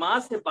अपनी माँ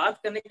से बात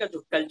करने का जो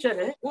कल्चर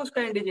है वो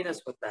उसका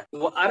इंडिजिनस होता है।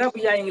 वो अरब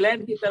या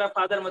इंग्लैंड की तरह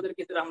फादर मदर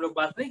की तरह हम लोग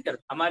बात नहीं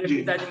करते। हमारे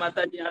पिताजी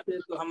माताजी आते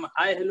हैं तो हम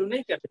हाय हेलो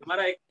नहीं करते।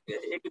 हमारा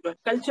एक जो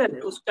कल्चर है,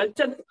 उस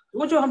कल्चर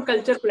वो जो हम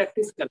कल्चर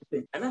प्रैक्टिस करते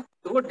हैं, है ना,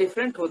 तो वो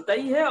डिफरेंट होता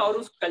ही है। और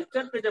उस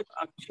कल्चर पे जब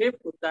आक्षेप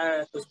होता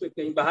है, उस पर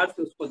कहीं बाहर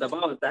से उसको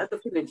दबाव होता है, तो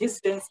फिर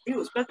रेजिस्टेंस भी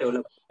उसका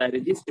डेवलप होता है,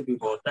 रेजिस्ट भी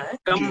होता है,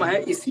 कम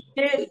है।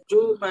 इसीलिए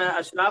जो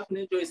अशराफ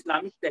ने जो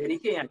इस्लामिक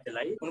तहरीकें यहाँ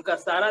चलाई, उनका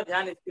सारा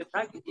ध्यान इस पे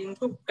था कि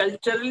इनको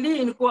कल्चरली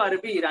इनको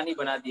अरबी ईरानी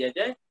बना दिया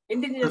जाए,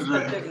 इंडिजिनियस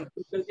कल्चर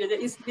इंक्लूड कर दिया जाए।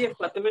 इसलिए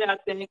फतवे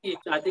आते हैं कि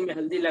शादी में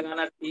हल्दी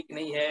लगाना ठीक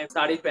नहीं है,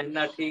 साड़ी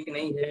पहनना ठीक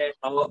नहीं है,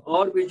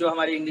 और भी जो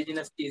हमारी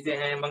इंडिजिनस चीजें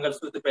हैं,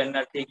 मंगलसूत्र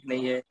पहनना ठीक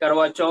नहीं है,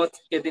 करवा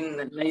चौथ के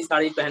दिन नई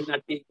साड़ी पहनना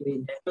ठीक नहीं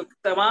है। तो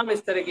तमाम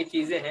इस तरह की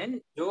चीजें हैं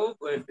जो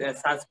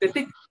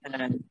सांस्कृतिक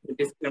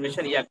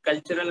डिस्क्रिमिनेशन या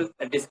कल्चरल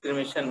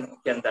डिस्क्रिमिनेशन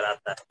के अंदर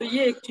आता है। तो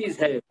ये एक चीज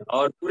है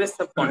और पूरे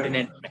सब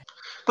कॉन्टिनेंट में।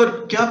 पर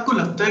क्या आपको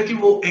लगता है कि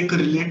वो एक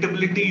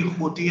रिलेटेबिलिटी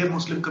होती है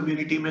मुस्लिम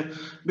कम्युनिटी में?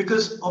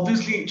 बिकॉज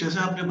ऑब्वियसली जैसे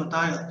आपने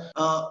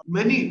बताया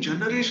many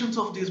generations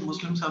of these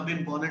Muslims have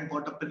been born and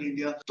bought up in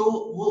India, तो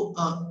वो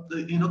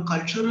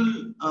cultural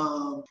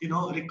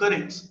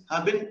recurrings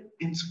have been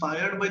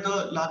inspired by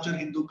the larger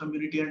Hindu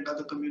community and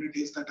other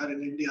communities that are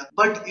in India.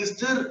 But is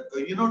there,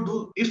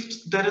 if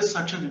there is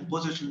such an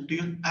imposition, do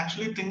you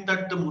actually think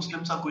that the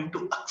Muslims are going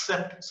to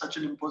accept such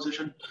an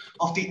imposition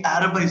of the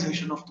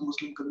Arabization of the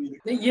Muslim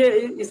community? नहीं, ये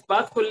इस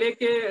बात को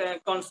लेके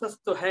conscious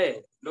तो है,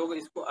 लोग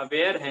इसको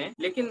अवेयर हैं,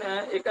 लेकिन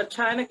एक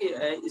अच्छा है ना कि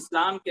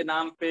इस्लाम के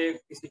नाम पे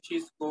किसी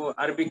चीज को,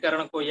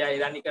 अरबीकरण को या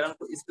ईरानीकरण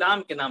को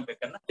इस्लाम के नाम पे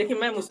करना। लेकिन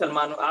मैं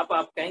मुसलमान हूँ,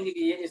 आप कहेंगे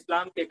कि ये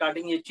इस्लाम के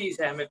अकॉर्डिंग ये चीज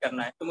है, हमें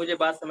करना है, तो मुझे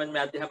बात समझ में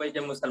आती है, भाई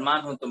जब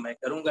मुसलमान हूँ तो मैं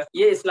करूंगा।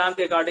 ये इस्लाम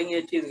के अकॉर्डिंग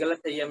ये चीज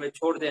गलत है, ये हमें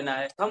छोड़ देना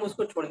है, तो हम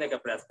उसको छोड़ने का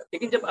प्रयास करते।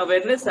 लेकिन जब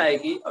अवेयरनेस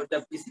आएगी, और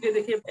जब इसलिए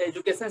देखिए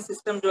एजुकेशन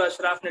सिस्टम जो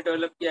अशराफ ने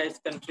डेवलप किया इस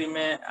कंट्री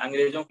में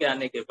अंग्रेजों के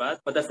आने के बाद,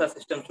 मदरसा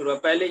सिस्टम शुरू हुआ।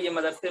 पहले ये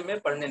मदरसे में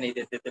पढ़ने नहीं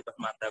देते थे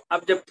पसमानदा,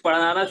 अब जब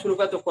पढ़ाना शुरू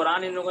हुआ तो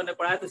कुरान इन लोगों ने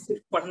पढ़ाया, तो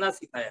सिर्फ पढ़ना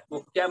सिखाया। वो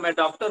क्या, मैं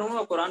डॉक्टर हूँ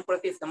और कुरान पढ़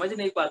के समझ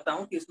नहीं पाता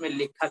हूँ कि इसमें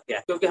लिखा क्या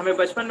है, क्योंकि हमें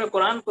बचपन में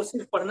कुरान को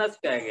सिर्फ पढ़ना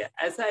सिखाया गया।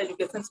 ऐसा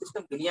एजुकेशन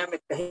सिस्टम दुनिया में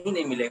कहीं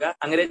नहीं मिलेगा।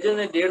 अंग्रेजों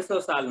ने 150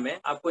 साल में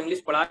आपको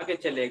इंग्लिश पढ़ा के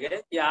चले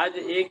गए कि आज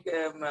एक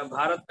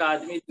भारत का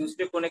आदमी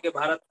दूसरे कोने के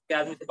भारत के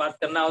आदमी से बात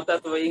करना होता है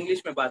तो वो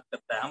इंग्लिश में बात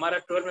करता है। हमारा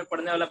 12 में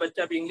पढ़ने वाला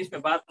बच्चा भी इंग्लिश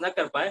में बात न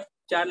कर पाए,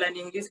 4 लाइन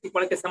इंग्लिश की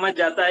पढ़ के समझ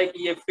जाता है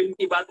कि ये फिल्म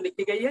की बात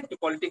लिखी गई है, कि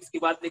पॉलिटिक्स की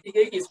बात लिखी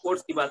गई, कि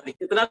स्पोर्ट्स की बात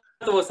लिखी, इतना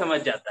तो वो समझ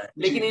जाता है।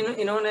 लेकिन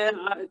इन्होंने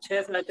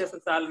 6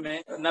 साल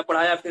में न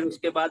पढ़ाया, फिर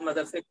उसके बाद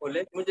मदरसे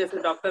खोले। मुझे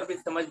जैसे डॉक्टर भी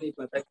समझ नहीं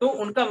पाता। तो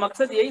उनका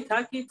मकसद यही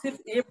था कि सिर्फ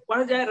ये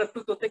पढ़ जाए रट्टू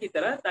तोते की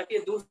तरह, ताकि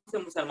दूर से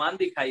मुसलमान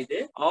दिखाई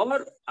दे,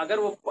 और अगर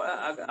वो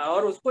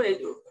और उसको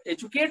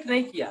एजुकेट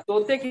नहीं किया,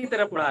 तोते की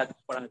तरह पढ़ा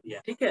दिया,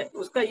 ठीक है,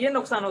 उसका ये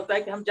नुकसान होता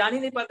है कि हम जान ही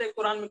नहीं पाते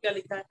कुरान में क्या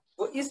लिखा है।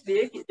 वो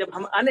इसलिए कि जब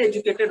हम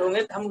अनएजुकेटेड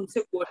होंगे तो हम उनसे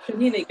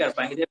क्वेश्चन ही नहीं कर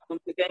पाएंगे। जब हम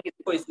उनसे कहेंगे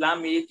देखो इस्लाम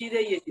में ये चीज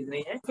है, ये चीज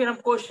नहीं है, फिर हम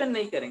क्वेश्चन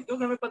नहीं करेंगे,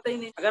 क्योंकि हमें पता ही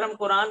नहीं। अगर हम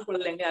कुरान पढ़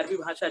लेंगे, अरबी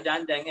भाषा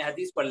जान जाएंगे,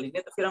 हदीस पढ़ लेंगे,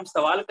 तो फिर हम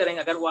सवाल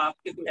करेंगे। अगर वो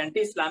आपके कोई एंटी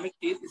इस्लामिक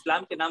चीज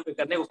इस्लाम के नाम पे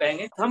करने को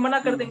कहेंगे तो हम मना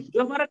कर देंगे।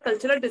 जो हमारा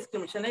कल्चरल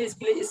डिस्क्रिमिनेशन है,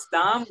 इसके लिए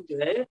इस्लाम जो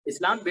है,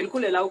 इस्लाम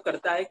बिल्कुल अलाउ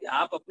करता है कि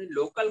आप अपने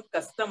लोकल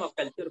कस्टम और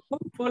कल्चर को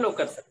फॉलो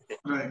कर सकते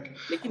हैं।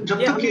 लेकिन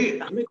जब ये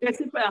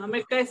तक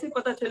हमें कैसे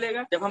पता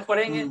चलेगा? जब हम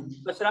पढ़ेंगे।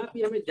 अशराफ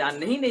ही हमें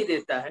जानने ही नहीं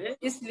देता है।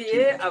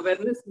 इसलिए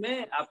अवेयरनेस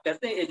में आप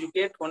कहते हैं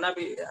एजुकेट होना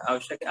भी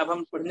आवश्यक है। अब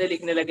हम पढ़ने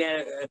लिखने लगे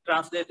हैं,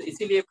 ट्रांसलेट।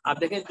 इसीलिए आप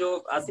देखें जो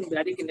आसिम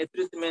बिहारी के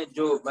नेतृत्व में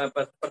जो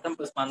प्रथम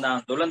पसमानदा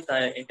आंदोलन था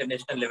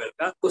इंटरनेशनल लेवल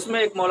का, उसमें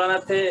एक मौलाना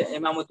थे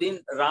इमामुद्दीन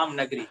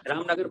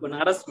रामनगर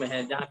बनारस में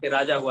है, जहाँ के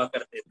राजा हुआ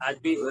करते थे, आज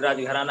भी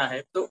राजघराना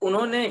है। तो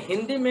उन्होंने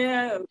हिंदी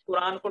में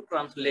कुरान को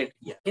ट्रांसलेट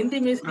किया। हिंदी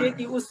में इसलिए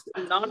कि उस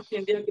नॉर्थ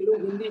इंडिया के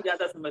लोग हिंदी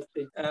ज्यादा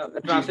समझते हैं,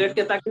 ट्रांसलेट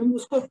किया ताकि हम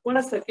उसको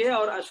पढ़ सके,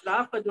 और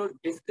अशराफ का जो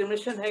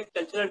डिस्क्रिमिनेशन है,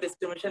 कल्चरल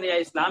डिस्क्रिमिनेशन या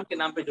इस्लाम के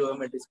नाम पे जो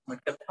हमें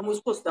डिस्क्रिमिनेट करते हैं, हम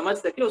उसको समझ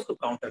सके, उसको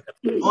काउंटर कर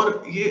सके।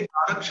 और ये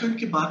आरक्षण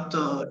की बात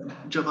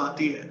जब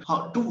आती है,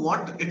 to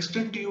what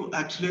extent do you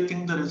actually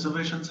think the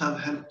reservations have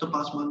helped the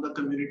पासमांदा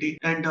community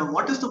and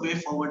what is the way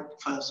forward?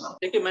 Faiyaz साहब,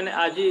 देखिए मैंने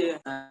आज ही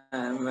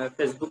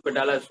फेसबुक पे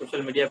डाला,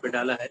 सोशल मीडिया पे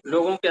डाला है।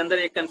 लोगों के अंदर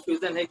एक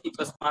कंफ्यूजन है कि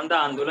पसमानदा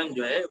आंदोलन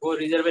जो है वो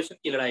रिजर्वेशन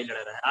की लड़ाई लड़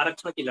रहा है,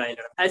 आरक्षण की लड़ाई लड़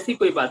रहा है। ऐसी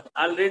कोई बात,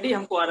 ऑलरेडी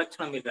हमको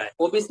आरक्षण मिल रहा है।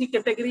 ओबीसी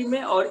कैटेगरी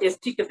में और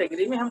एसटी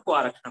कैटेगरी में हमको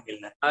आरक्षण मिल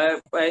रहा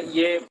है।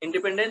 ये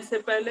इंडिपेंडेंस से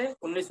पहले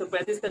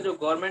 1935 का जो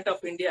गवर्नमेंट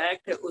ऑफ इंडिया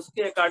एक्ट है,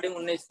 उसके अकॉर्डिंग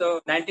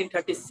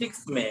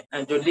 1936 में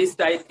जो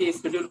लिस्ट आई थी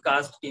शेड्यूल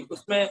कास्ट की,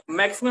 उसमें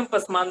मैक्सिमम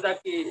पसमानदा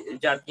की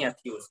जातियां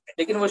थी उसमें।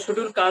 लेकिन वो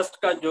शेड्यूल कास्ट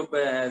का जो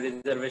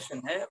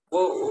रिजर्वेशन है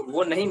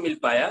वो नहीं मिल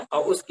पाया,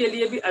 और उसके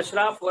लिए भी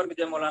अशराफ वर्ग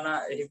जो मौलाना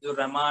हिफ्जुर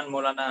रहमान,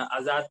 मौलाना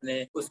आजाद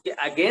ने उसके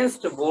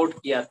अगेंस्ट वोट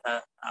किया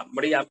था।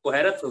 बड़ी आपको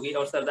हैरत होगी।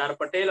 और सरदार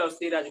पटेल और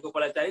श्री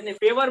राजगोपालाचारी ने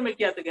फेवर में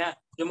किया था कि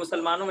जो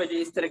मुसलमानों में जो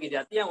इस तरह की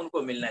जातियां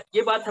उनको मिलना है।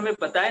 ये बात हमें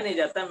बताया नहीं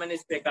जाता। मैंने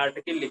इस पे एक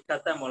आर्टिकल लिखा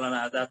था, मौलाना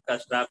आजाद का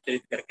अशराफ चरित्र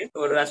संशोधित करके,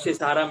 और राष्ट्रीय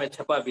सहारा में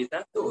छपा भी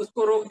था, तो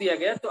उसको रोक दिया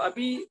गया। तो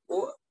अभी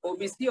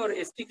ओबीसी और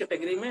एसटी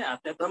कैटेगरी में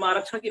आते हैं। तो हम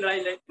आरक्षण की लड़ाई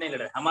नहीं लड़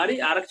रहे। हमारी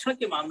आरक्षण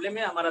के मामले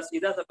में हमारा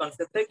सीधा सा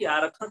कॉन्सेप्ट है कि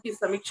आरक्षण की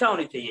समीक्षा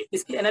होनी चाहिए,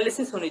 इसकी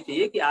एनालिसिस होनी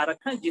चाहिए कि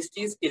आरक्षण जिस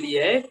चीज के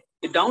लिए है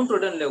कि डाउन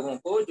टोडन लोगों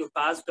को, जो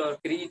कास्ट और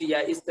क्रीड या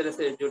इस तरह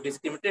से जो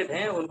डिस्क्रिमिनेटेड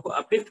हैं, उनको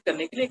अपलिफ्ट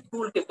करने के लिए एक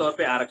टूल के तौर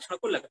पे आरक्षण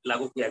को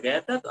लागू किया गया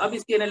था। तो अब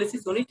इसकी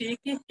एनालिसिस होनी चाहिए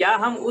कि क्या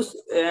हम उस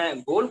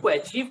गोल को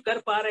अचीव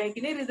कर पा रहे हैं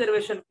कि नहीं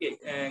रिजर्वेशन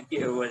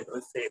के वजह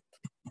से।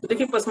 तो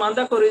देखिए,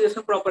 पसमानदा को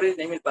रिजर्वेशन प्रॉपर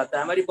नहीं मिल पाता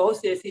है। हमारी बहुत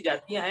सी ऐसी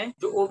जातियां हैं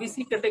जो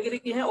ओबीसी कैटेगरी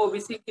की हैं,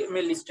 ओबीसी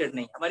में लिस्टेड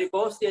नहीं। हमारी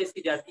बहुत सी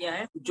ऐसी जातियां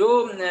हैं जो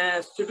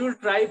शेड्यूल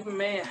ट्राइब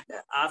में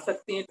आ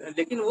सकती हैं,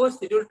 लेकिन वो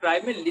शेड्यूल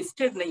ट्राइब में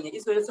लिस्टेड नहीं है,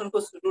 इस वजह से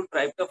उनको शेड्यूल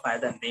ट्राइब का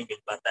फायदा नहीं मिल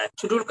पाता है।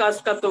 शेड्यूल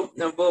कास्ट का तो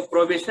वो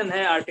प्रोविजन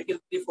है आर्टिकल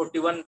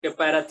 341 के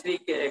पैरा 3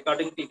 के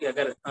अकॉर्डिंग कि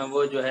अगर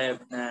वो जो है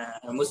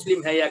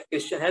मुस्लिम है या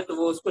क्रिश्चियन है तो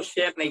वो उसको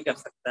शेयर नहीं कर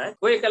सकता है।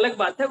 वो एक अलग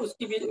बात है,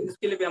 उसके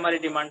लिए भी हमारी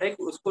डिमांड है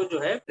कि उसको जो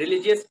है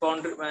रिलीजियस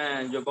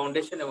जो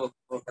फाउंडेशन है वो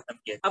खत्म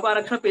किया। अब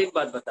आरक्षण पे एक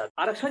बात बता,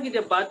 आरक्षण की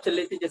जब बात चल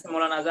रही थी, जैसे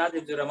मौलाना आजाद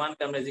हिफ्जुर रहमान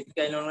का हमने जिक्र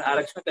किया, इन्होंने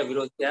आरक्षण का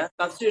विरोध किया।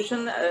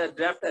 कॉन्स्टिट्यूशन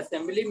ड्राफ्ट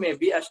असेंबली में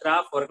भी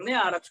अशराफ वर्ग ने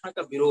आरक्षण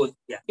का विरोध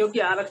किया, क्योंकि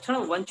आरक्षण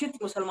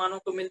वंचित मुसलमानों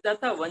को मिलता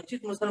था।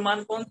 वंचित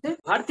मुसलमान कौन थे?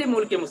 भारतीय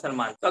मूल के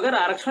मुसलमान। तो अगर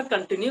आरक्षण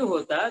कंटिन्यू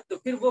होता तो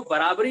फिर वो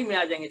बराबरी में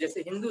आ जाएंगे,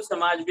 जैसे हिंदू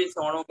समाज भी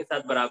सवर्णों के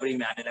साथ बराबरी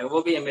में आने लगा,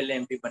 वो भी एमएलए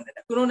एमपी बनने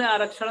लगे। उन्होंने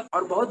आरक्षण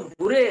और बहुत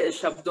बुरे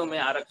शब्दों में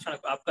आरक्षण,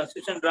 आप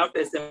कॉन्स्टिट्यूशन ड्राफ्ट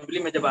असेंबली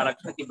में जब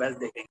आरक्षण की बहस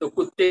देखें तो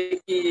कुत्ते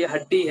की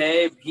हड्डी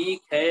है,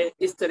 भीख है,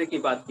 इस तरह की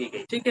बात की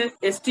गई। ठीक है,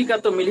 एसटी का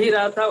तो मिल ही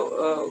रहा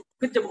था।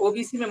 फिर जब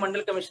ओबीसी में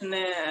मंडल कमीशन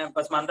ने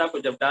पसमानदा को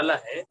जब डाला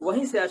है,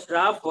 वहीं से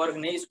अशराफ वर्ग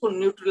ने इसको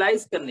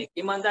न्यूट्रलाइज करने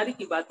की, ईमानदारी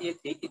की बात ये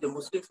थी कि जो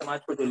मुस्लिम समाज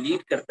को जो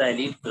लीड करता है,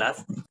 लीड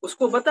क्लास,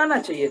 उसको बताना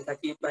चाहिए था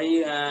कि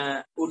भाई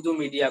उर्दू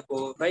मीडिया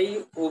को,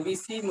 भाई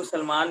ओबीसी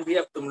मुसलमान भी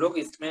अब तुम लोग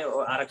इसमें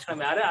आरक्षण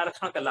में आ रहे हैं,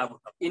 आरक्षण का लाभ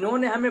उठाओ।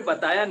 इन्होंने हमें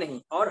बताया नहीं,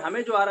 और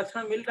हमें जो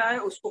आरक्षण मिल रहा है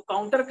उसको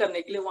काउंटर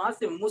करने के लिए वहां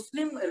से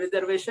मुस्लिम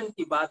रिजर्वेशन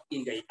की बात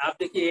की गई। आप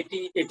देखिए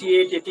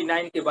 88,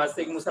 89 के बाद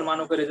से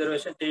मुसलमानों को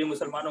रिजर्वेशन चाहिए,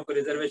 मुसलमानों को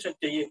रिजर्वेशन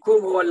चाहिए,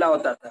 खूब हल्ला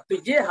होता था। तो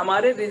ये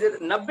हमारे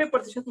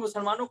 90%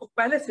 मुसलमानों को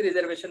पहले से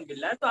रिजर्वेशन मिल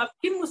रहा है, तो आप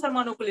किन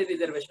मुसलमानों के लिए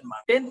रिजर्वेशन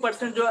मांगे?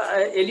 10% जो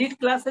एलिट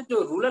क्लास है,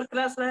 जो रूरल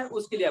क्लास है,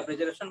 उसके लिए आप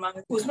रिजर्वेशन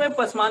मांगे। उसमें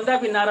पसमानदा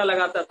भी नारा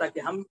लगाता था कि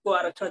हमको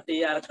आरक्षण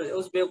चाहिए, आरक्षण चाहिए।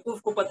 उस बेवकूफ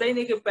को पता ही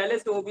नहीं कि पहले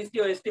से ओबीसी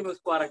और एसटी में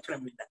उसको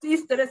आरक्षण मिलता है। तो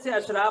इस तरह से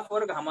अशराफ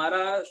वर्ग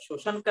हमारा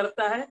शोषण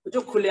करता है,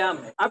 जो खुलेआम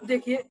है। अब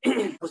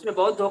देखिए उसमें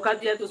बहुत धोखा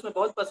दिया, तो उसमें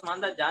बहुत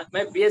पसमानदा जांच।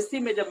 मैं बीएससी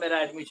में जब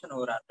मेरा एडमिशन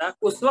हो रहा था,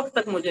 उस वक्त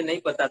तक मुझे नहीं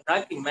पता था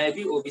कि मैं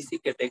भी ओबीसी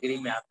कैटेगरी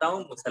में आता हूँ,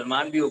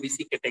 मुसलमान भी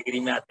ओबीसी कैटेगरी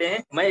में आते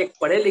हैं। मैं एक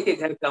पढ़े लिखे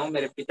घर का हूँ,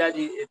 मेरे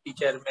पिताजी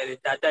टीचर, मेरे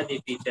चाचा जी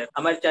टीचर।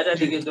 हमारे चाचा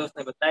जी के दोस्त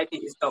ने बताया कि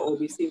इसका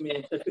ओबीसी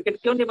में सर्टिफिकेट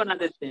क्यों नहीं बना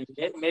देते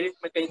हैं, मेरिट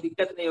में कहीं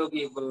दिक्कत नहीं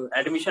होगी,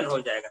 एडमिशन हो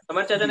जाएगा।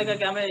 हमारे चाचा ने कहा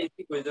कि हमें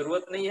इसकी कोई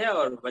जरूरत नहीं है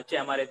और बच्चे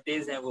हमारे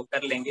तेज हैं, वो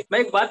कर लेंगे। मैं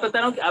एक बात बता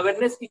रहा हूँ कि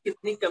अवेयरनेस की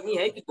कितनी कमी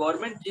है कि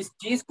गवर्नमेंट जिस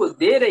चीज को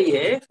दे रही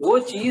है वो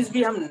चीज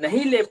भी हम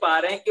नहीं ले पा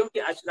रहे हैं, क्योंकि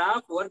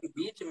अशराफ वर्ग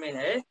बीच में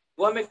है,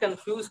 वो हमें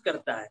कंफ्यूज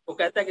करता है। वो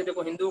कहता है कि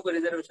देखो हिंदुओं को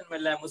रिजर्वेशन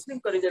मिल रहा है, मुस्लिम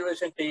को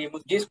रिजर्वेशन चाहिए,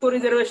 जिसको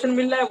रिजर्वेशन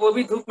मिल रहा है वो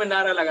भी धूप में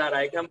नारा लगा रहा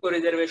है कि हमको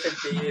रिजर्वेशन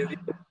चाहिए।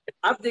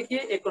 अब देखिए,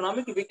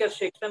 इकोनॉमिक वीकर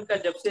सेक्शन का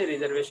जब से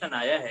रिजर्वेशन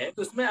आया है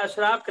तो उसमें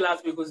अशराफ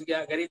क्लास भी घुस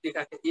गया, गरीब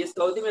दिखा के। ये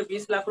सऊदी में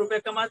 20 लाख रुपए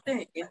कमाते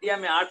हैं, इंडिया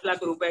में 8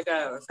 लाख रुपए का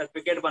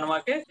सर्टिफिकेट बनवा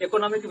के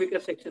इकोनॉमिक वीकर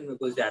सेक्शन में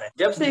घुस जा रहे हैं।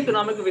 जब से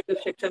इकोनॉमिक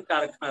वीकर सेक्शन का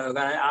आरक्षण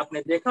होगा है,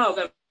 आपने देखा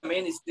होगा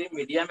मेन स्ट्रीम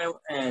मीडिया में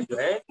जो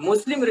है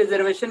मुस्लिम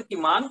रिजर्वेशन की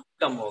मांग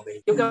कम हो गई,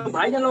 क्योंकि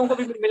भाई लोगों को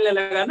भी मिलने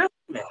लगा ना।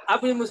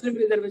 अब ये मुस्लिम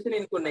रिजर्वेशन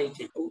इनको नहीं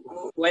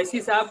चाहिए।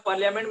 वैसी साहब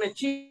पार्लियामेंट में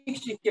चीख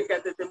चीख के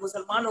कहते थे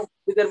मुसलमानों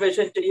को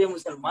रिजर्वेशन चाहिए,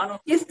 मुसलमानों।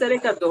 इस तरह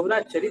का दोहरा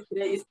चरित्र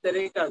है, इस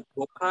तरह का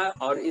धोखा,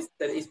 और इस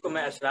तरह इसको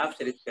मैं अशराफ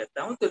चरित्र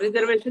कहता हूँ। तो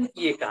रिजर्वेशन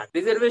की ये कहानी,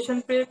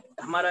 रिजर्वेशन पे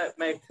हमारा,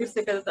 मैं फिर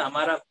से कहता हूँ,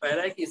 हमारा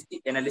पहला है कि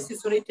इसकी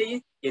एनालिसिस होनी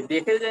चाहिए, ये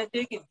देखे जाना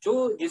चाहिए कि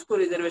जो जिसको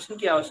रिजर्वेशन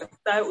की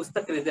आवश्यकता है उस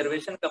तक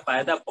रिजर्वेशन का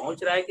फायदा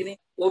पहुंच रहा है कि नहीं।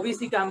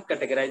 ओबीसी का हम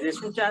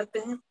कैटेगराइजेशन चाहते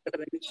हैं,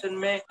 कैटेगराइजेशन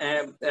में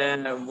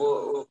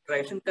वो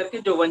करेक्शन करके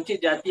जो वंचित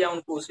जातियां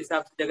उनको उस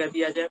हिसाब से जगह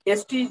दिया जाए।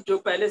 एसटी जो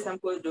पहले से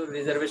हमको जो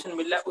रिजर्वेशन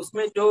मिल रहा है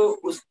उसमें जो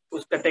उस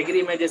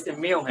कैटेगरी में जैसे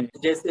मेव है,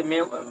 जैसे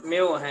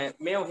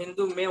मेव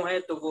हिंदू मेव है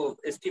तो वो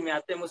एसटी में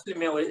आते हैं, मुस्लिम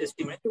मेव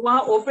एसटी में, तो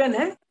वहाँ ओपन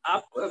है,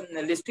 आप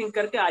लिस्टिंग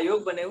करके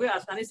आयोग बने हुए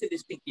आसानी से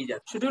लिस्टिंग की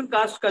जाती है। शेड्यूल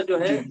कास्ट का जो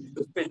है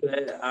उस पे जो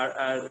है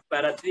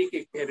पैरा 3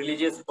 के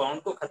रिलीजियस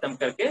बाउंड को खत्म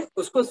करके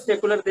उसको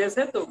सेकुलर देश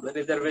है तो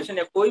रिजर्वेशन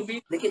या कोई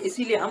भी, देखिए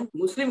इसीलिए हम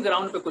मुस्लिम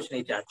ग्राउंड पे कुछ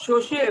नहीं चाहते।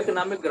 सोशियो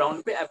इकोनॉमिक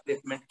ग्राउंड पे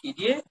अपलिफ्टमेंट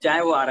कीजिए,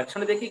 चाहे वो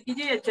आरक्षण देके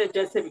कीजिए या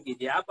जैसे भी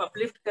कीजिए। आप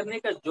अपलिफ्ट करने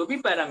का जो भी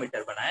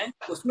पैरामीटर बनाए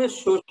उसमें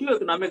सोशियो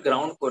इकोनॉमिक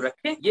ग्राउंड को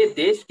रखें, ये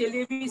देश के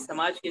लिए भी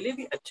समाज के लिए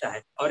भी अच्छा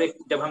है। और एक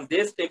जब हम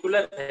देश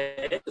सेकुलर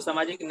है तो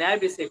सामाजिक न्याय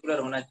भी सेकुलर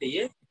होना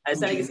चाहिए।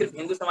 ऐसा नहीं कि सिर्फ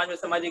हिंदू समाज में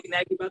सामाजिक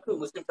न्याय की बात हो,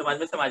 मुस्लिम समाज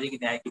में सामाजिक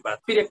न्याय की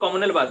बात। फिर एक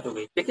कॉमनल बात हो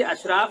गई। देखिए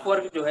अशराफ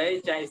वर्ग जो है,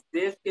 चाहे इस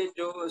देश के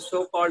जो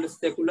सो कॉल्ड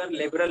सेकुलर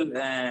लिबरल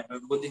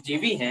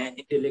बुद्धिजीवी हैं,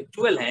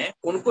 इंटेलेक्चुअल हैं,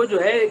 उनको जो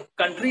है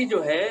कंट्री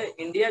जो है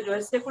इंडिया जो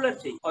है सेकुलर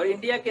चाहिए, और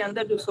इंडिया के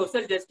अंदर जो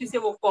सोशल जस्टिस है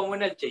वो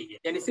कॉमनल चाहिए,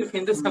 यानी सिर्फ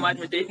हिंदू समाज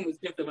में चाहिए,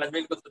 मुस्लिम समाज में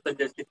इनको सोशल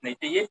जस्टिस नहीं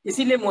चाहिए।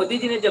 इसीलिए मोदी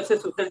जी ने जब से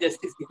सोशल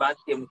जस्टिस की बात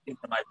की मुस्लिम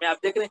समाज में, आप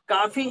देख रहे हैं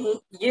काफी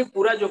ये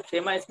पूरा जो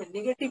खेमा इसमें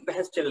निगेटिव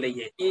बहस चल रही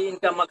है कि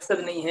इनका मकसद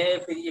नहीं है,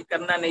 फिर ये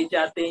करना नहीं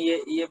चाहते,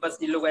 ये बस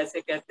ये लोग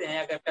ऐसे कहते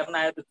हैं, अगर करना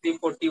है तो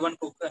 341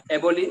 को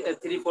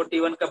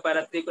 341 का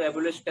पैरा 3 को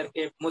एबोलिश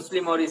करके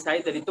मुस्लिम और ईसाई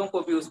दलितों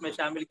को भी उसमें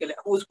शामिल कर ले।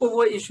 उसको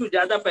वो इशू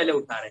ज्यादा पहले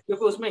उठा रहे हैं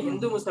क्योंकि उसमें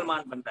हिंदू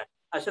मुसलमान बन रहा है।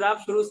 अशराफ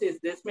शुरू से इस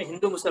देश में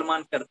हिंदू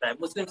मुसलमान करता है,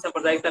 मुस्लिम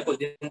सांप्रदायिकता को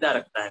जिंदा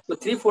रखता है। तो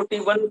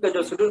 341 का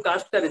जो शेड्यूल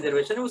कास्ट का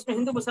रिजर्वेशन है उसमें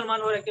हिंदू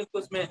मुसलमान हो रहा है क्योंकि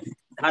उसमें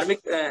धार्मिक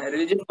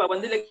रिलीजन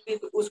पाबंदी लगी,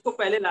 तो उसको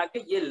पहले लाके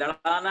ये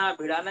लड़ाना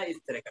भिड़ाना इस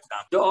तरह का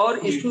काम, जो और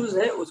इश्यूज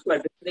है उसको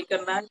एड्रेस नहीं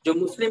करना है। जो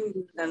मुस्लिम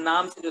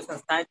नाम से जो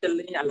संस्थाएं चल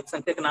रही हैं,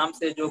 अल्पसंख्यक नाम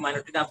से जो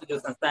माइनॉरिटी नाम से जो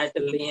संस्थाएं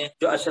चल रही हैं,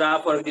 जो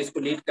अशराफ वर्ग जिसको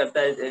लीड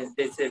करता है,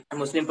 जैसे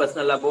मुस्लिम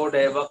पर्सनल लॉ बोर्ड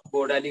है, वक्फ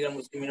बोर्ड, अलीगढ़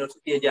मुस्लिम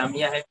यूनिवर्सिटी है,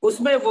 जामिया है,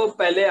 उसमें वो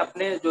पहले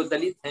अपने जो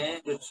दलित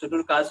हैं, जो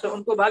शेड्यूल कास्ट है,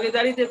 उनको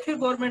भागीदारी दे, फिर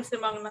गवर्नमेंट से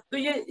मांगना। तो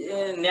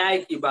ये न्याय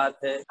की बात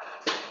है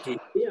जी,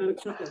 ये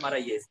आरक्षण पे हमारा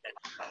ये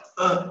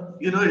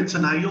stand. It's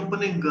an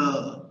eye-opening.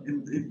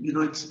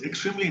 It's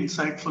extremely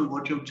insightful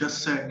what you've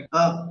just said.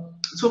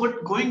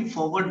 But going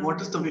forward,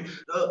 what is the way?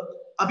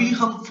 अभी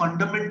हम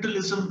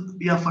फंडामेंटलिज्म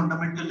या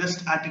फंडामेंटलिस्ट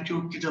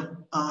एटीट्यूड की जब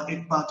एक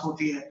बात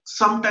होती है,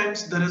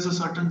 sometimes there is a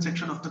certain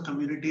section of the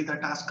community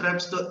that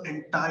ascribes the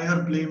entire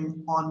blame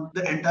on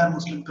the entire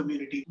Muslim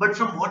community. But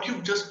from what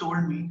you've just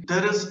told me,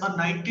 there is a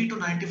 90 to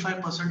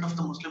 95% of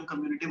the Muslim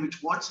community which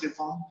wants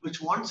reform, which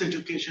wants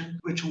education,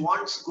 which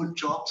wants good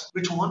jobs,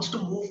 which wants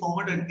to move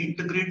forward and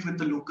integrate with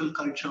the local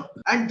culture.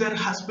 And there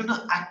has been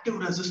an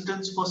active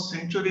resistance for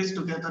centuries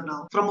together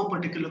now from a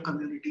particular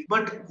community.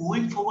 But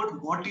going forward,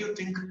 what do you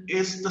think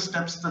is the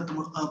steps that the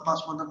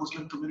Pasmanda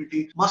Muslim community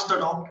must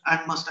adopt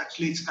and must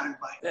actually stand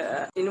by?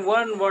 In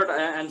one word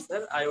answer,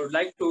 I would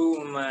like to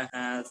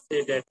say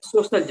that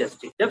social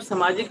justice. जब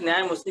सामाजिक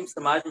न्याय मुस्लिम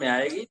समाज में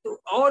आएगी तो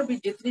और भी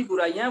जितनी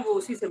बुराइयां वो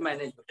उसी से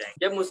मैनेज हो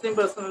जाएंगी। जब मुस्लिम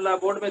पर्सनल लॉ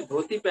बोर्ड में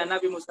धोती पहना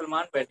भी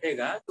मुसलमान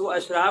बैठेगा तो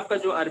अशराफ का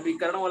जो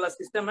अरबीकरण वाला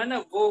सिस्टम है ना,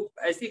 वो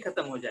ऐसे ही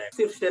खत्म हो जाएगा।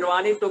 सिर्फ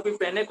शेरवानी टोपी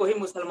पहने को ही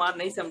मुसलमान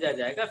नहीं समझा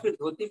जाएगा, फिर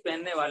धोती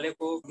पहनने वाले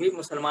को भी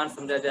मुसलमान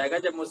समझा जाएगा।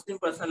 जब मुस्लिम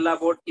पर्सनल लॉ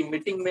बोर्ड की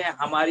मीटिंग में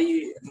हमारी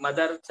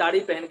मदर साड़ी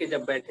पहन के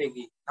जब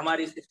बैठेगी,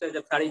 हमारी सिस्टर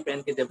जब साड़ी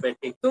पहन के जब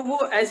बैठेगी, तो वो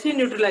ऐसे ही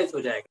न्यूट्रलाइज हो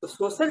जाएगा। तो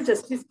सोशल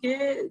जस्टिस के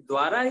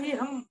द्वारा ही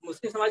हम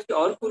मुस्लिम समाज की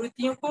और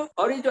कुरीतियों को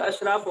और ये जो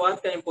अशराफवाद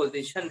का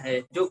इम्पोजिशन है,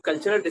 जो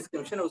कल्चरल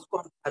डिस्क्रिमिनेशन है, उसको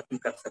हम खत्म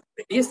कर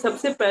सकते हैं। ये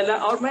सबसे पहला,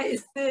 और मैं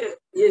इससे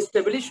ये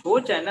स्टेब्लिश हो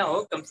चाहे ना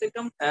हो, कम से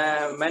कम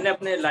मैंने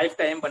अपने लाइफ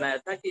का एम बनाया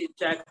था कि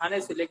चाय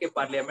खाने से लेकर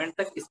पार्लियामेंट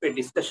तक इस पे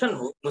डिस्कशन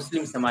हो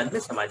मुस्लिम समाज में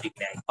सामाजिक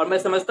न्याय। और मैं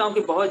समझता हूँ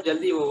कि बहुत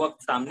जल्दी वो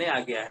वक्त सामने आ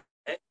गया है।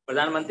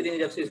 प्रधानमंत्री ने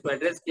जब से इसको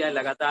एड्रेस किया,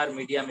 लगातार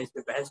मीडिया में इस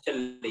पे बहस चल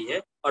रही है,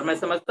 और मैं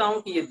समझता हूं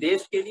कि ये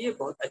देश के लिए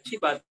बहुत अच्छी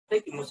बात है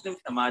कि मुस्लिम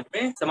समाज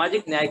में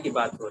सामाजिक न्याय की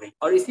बात हो रही है,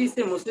 और इसी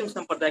से मुस्लिम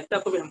सांप्रदायिकता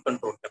को भी हम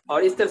कंट्रोल करें,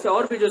 और इस तरह से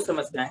और भी जो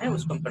समस्याएं हैं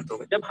उसको हम कंट्रोल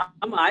करें। जब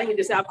हम आएंगे,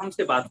 जैसे आप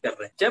हमसे बात कर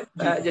रहे हैं,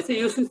 जब जैसे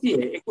यूसीसी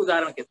है, एक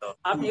उदाहरण के तौर,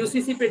 आप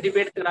यूसीसी पे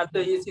डिबेट कराते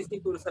हो, यूसीसी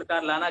को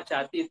सरकार लाना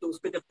चाहती है, तो उस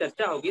पर जब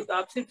चर्चा होगी तो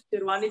आप सिर्फ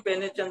शेरवानी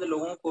पहने चंद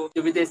लोगों को,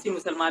 जो विदेशी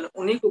मुसलमान,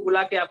 उन्हीं को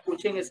बुला के आप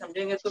पूछेंगे,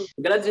 समझेंगे तो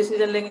गलत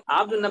डिसीजन लेंगे।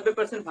 आप जो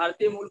 90%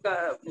 भारतीय मूल का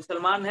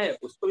मुसलमान है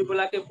उसको भी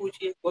बुला के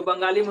पूछिए, वो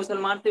बंगाली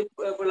मुसलमान से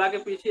बुला के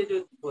पूछिए जो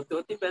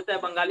धोती पहनता है,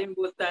 बंगाली में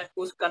बोलता है,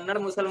 उस कन्नड़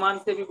मुसलमान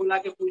से भी बुला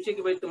के पूछिए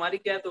कि भाई तुम्हारी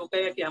क्या है, तो वो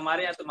कहेगा कि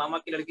हमारे यहाँ तो मामा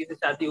की लड़की से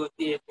शादी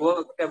होती है। वो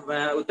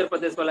उत्तर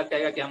प्रदेश वाला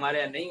कहेगा कि हमारे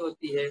यहाँ नहीं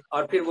होती है।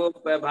 और फिर वो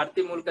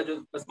भारतीय मूल का जो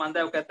पसमानदा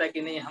है वो कहता है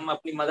कि नहीं, हम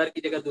अपनी मदर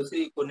की जगह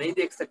दूसरी को नहीं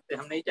देख सकते,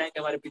 हम नहीं चाहेंगे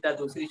हमारे पिता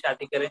दूसरी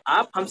शादी करें।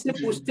 आप हमसे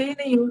पूछते ही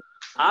नहीं हो,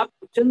 आप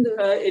चंद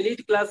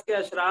एलिट क्लास के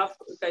अशराफ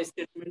का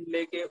स्टेटमेंट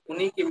लेके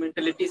उन्हीं की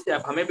मेंटेलिटी से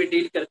आप हमें भी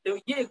डील करते हो।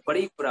 ये एक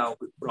बड़ी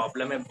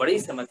प्रॉब्लम है, बड़ी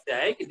समस्या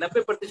है कि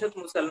 90%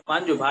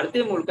 मुसलमान जो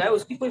भारतीय मूल का है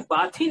उसकी कोई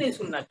बात ही नहीं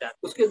सुनना चाहता,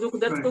 उसके दुख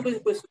दर्द को भी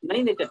कोई सुनना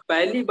ही नहीं चाहता।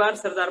 पहली बार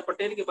सरदार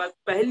पटेल के बाद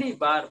पहली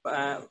बार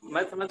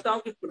मैं समझता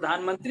हूँ कि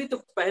प्रधानमंत्री तो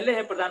पहले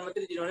है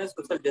प्रधानमंत्री जिन्होंने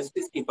सोशल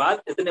जस्टिस की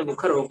बात इतने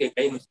मुखर होके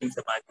कही मुस्लिम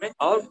समाज में,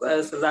 और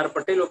सरदार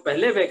पटेल वो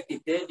पहले व्यक्ति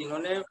थे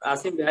जिन्होंने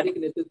आसिम बिहारी के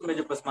नेतृत्व में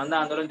जो पसमांदा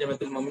आंदोलन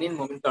जमातुल मोमिनीन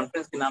मोमिन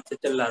कॉन्फ्रेंस के नाम से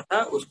चल रहा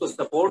था उसको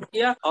सपोर्ट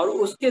किया, और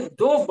उसके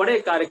दो बड़े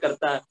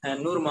कार्यकर्ता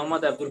नूर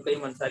मोहम्मद अब्दुल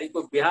करीम अंसारी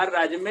को बिहार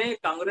राज्य में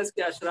कांग्रेस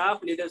के अशराफ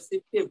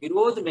लीडरशिप के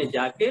विरोध में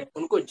जाके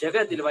उनको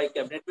जगह दिलवाई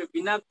कैबिनेट में,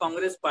 बिना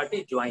कांग्रेस पार्टी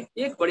ज्वाइन।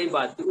 एक बड़ी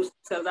बात थी। उस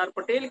सरदार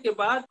पटेल के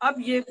बाद अब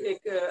ये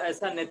एक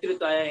ऐसा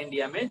नेतृत्व आया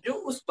इंडिया में जो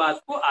उस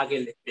बात को आगे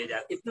लेके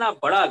जा, इतना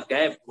बड़ा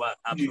गैप हुआ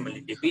आप समझ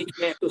लीजिए।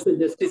 बीच में सोशल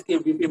जस्टिस के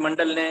बीपी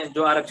मंडल ने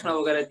जो आरक्षण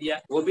वगैरह दिया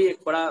वो भी एक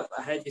बड़ा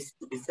है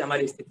जिससे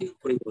हमारी स्थिति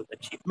थोड़ी बहुत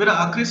अच्छी। मेरा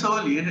आखिरी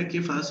सवाल ये है कि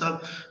फैज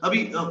साहब,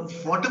 अभी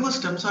whatever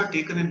steps are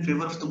taken in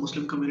favor of the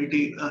Muslim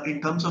community in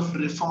terms of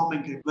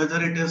reforming it, whether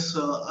it is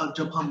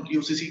जब हम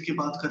UCC की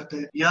बात करते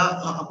हैं या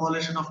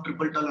abolition of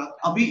triple talaq,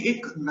 अभी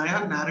एक नया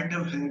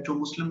नैरेटिव है जो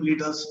मुस्लिम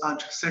लीडर्स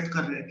आज सेट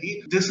कर रहे हैं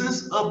कि this is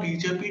a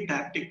BJP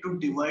tactic to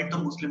divide the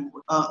Muslim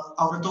vote.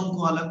 औरतों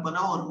को अलग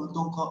बनाओ और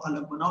मर्दों को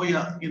अलग बनाओ,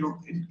 या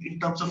in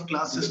terms of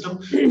class system.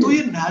 तो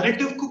ये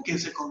नैरेटिव को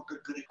कैसे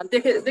काउंटर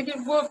करें? देखिए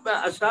वो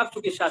अशराफ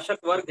चूंकि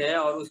शासक वर्ग है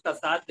और उसका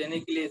साथ देने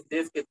के लिए इस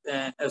देश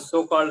के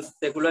so called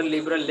secular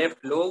liberal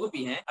left लोग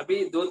भी हैं। अभी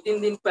 2-3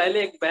 दिन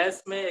पहले एक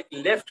बहस में एक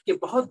लेफ्ट के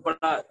बहुत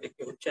बड़ा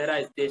एक चेहरा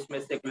इस देश में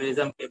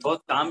सेकुलरिज्म के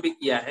बहुत काम भी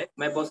किया है,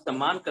 मैं बहुत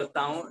सम्मान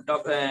करता हूँ,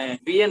 डॉक्टर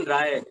BN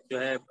राय जो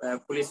है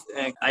पुलिस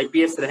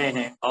IPS रहे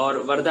हैं और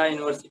वर्धा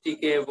यूनिवर्सिटी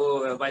के वो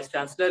वाइस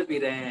चांसलर भी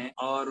रहे हैं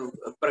और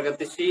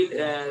प्रगतिशील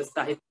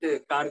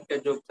साहित्यकार का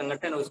जो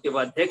संगठन है उसके वो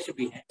अध्यक्ष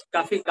भी हैं।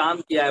 काफी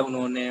काम किया है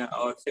उन्होंने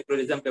और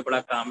सेकुलरिज्म पे बड़ा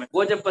काम है।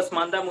 वो जब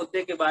पसमानदा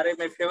मुद्दे के बारे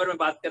में फेवर में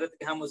बात कर रहे थे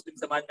कि हाँ मुस्लिम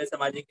समाज में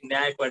सामाजिक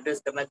न्याय को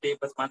एड्रेस करना चाहिए,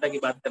 पसमानदा की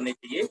बात करनी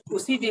चाहिए,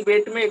 उसी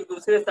डिबेट में एक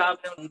दूसरे साहब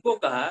ने उनको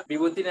कहा,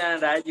 विभूति नारायण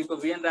राय जी को,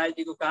 BN राय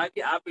जी को कहा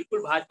कि आप बिल्कुल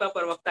भाजपा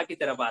प्रवक्ता की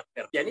तरह बात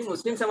कर, यानी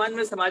मुस्लिम समाज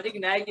में सामाजिक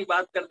न्याय की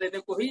बात कर देने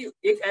को ही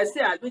एक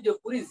ऐसे आदमी जो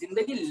पूरी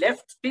जिंदगी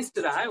लेफ्टिस्ट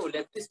रहा है, वो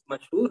लेफ्टिस्ट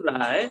मशहूर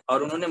रहा है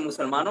और उन्होंने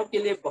मुसलमानों के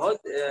लिए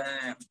बहुत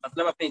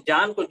मतलब अपनी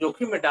जान को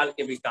जोखिम में डाल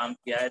के भी काम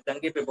किया है,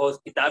 दंगे पे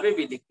बहुत किताबें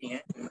भी लिखी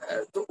हैं,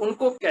 तो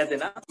उनको कह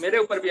देना मेरे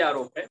ऊपर भी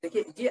आरोप है।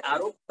 देखिए ये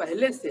आरोप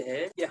पहले से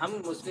है कि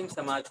हम मुस्लिम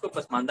समाज को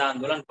पसमानदा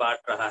आंदोलन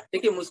बांट रहा है।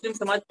 देखिए मुस्लिम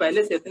समाज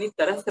पहले से इतनी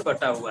तरह से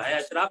बटा हुआ है,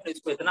 अशराफ ने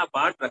इसको इतना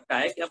बांट रखा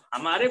है कि अब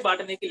हमारे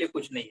बांटने के लिए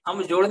कुछ नहीं,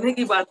 हम जोड़ने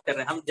की बात कर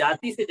रहे हैं, हम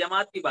जाति से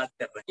जमात की बात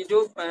कर रहे हैं कि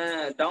जो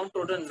डाउन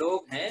टोडन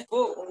लोग हैं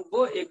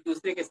वो एक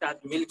दूसरे के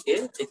साथ मिलके,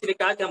 इसलिए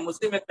कहा कि हम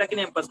मुस्लिम एकता की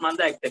नहीं, हम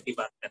पसमानदा एकता की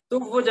बात करें। तो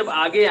वो जब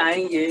आगे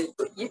आएंगे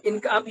तो ये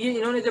इनका, अब ये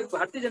इन्होंने जब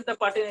भारतीय जनता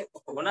पार्टी ने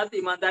होना तो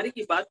ईमानदारी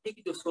की बात थी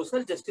कि जो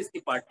सोशल जस्टिस की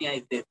पार्टियां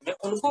इस देश में,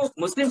 उनको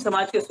मुस्लिम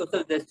समाज के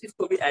सोशल जस्टिस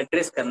को भी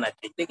एड्रेस करना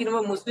चाहिए, लेकिन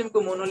वो मुस्लिम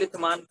को मोनोलिथ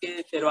मान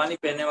के शेरवानी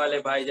पहनने वाले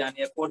भाईजान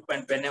या कोट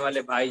पैंट पहनने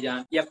वाले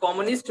भाईजान या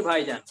कम्युनिस्ट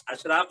भाईजान,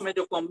 अशराफ में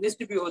जो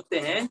कम्युनिस्ट भी होते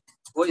हैं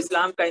वो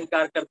इस्लाम का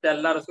इनकार करते हैं,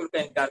 अल्लाह रसूल का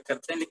इनकार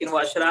करते हैं, लेकिन वो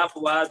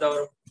अशराफवाद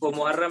और वो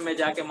मुहर्रम में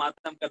जाके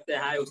मातम करते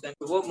हैं हाय हुसैन,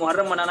 तो वो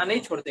मुहर्रम मनाना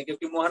नहीं छोड़ते,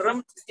 क्योंकि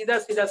मुहर्रम सीधा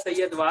सीधा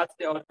सैयदवाद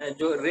से और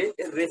जो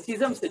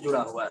रेसिज्म से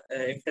जुड़ा हुआ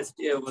एक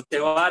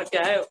त्योहार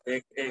क्या है,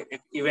 एक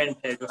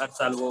इवेंट है जो हर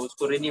साल वो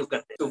उसको रिन्यू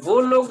करते हैं। तो वो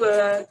लोग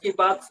की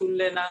बात सुन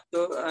लेना,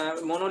 तो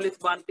मोनोलिथ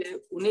मान के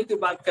उन्हीं की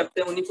बात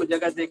करते हैं, उन्हीं को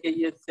जगह दे के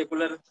ये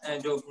सेकुलर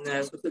जो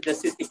सोशल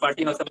जस्टिस की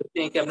पार्टी में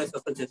समझते हैं कि हमने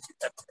सोशल जस्टिस,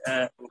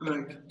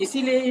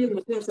 इसीलिए ये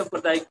मुस्लिम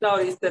सांप्रदायिकता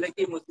और इस तरह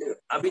की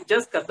अभी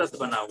जस का तस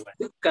बना हुआ है।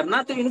 तो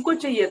करना तो इनको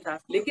चाहिए था,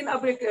 लेकिन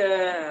अब एक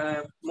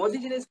मोदी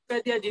जी ने कह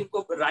दिया,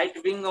 जिनको राइट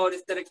विंग और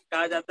इस तरह की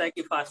कहा जाता है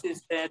कि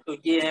फासिस्ट है, तो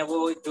ये है वो,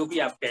 जो भी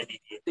आप कह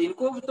लीजिए, तो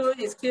इनको तो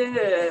इसके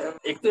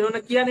एक तो इन्होंने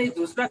किया नहीं,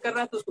 दूसरा कर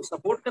रहा तो उसको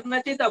सपोर्ट करना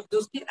चाहिए था। अब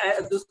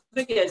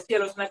दूसरे की ऐसी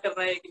आलोचना कर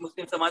रहे हैं कि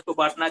मुस्लिम समाज को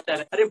बांटना चाह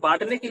रहे हैं। अरे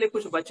बांटने के लिए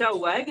कुछ बचा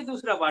हुआ है कि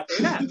दूसरा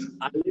बांटेगा?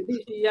 ऑलरेडी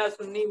शिया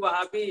सुन्नी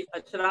वहाबी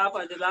अशराफ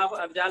अजलाफ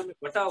अरजाल में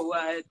बटा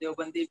हुआ है,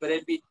 देवबंदी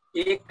बरेलवी,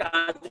 एक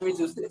आदमी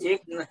दूसरे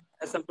एक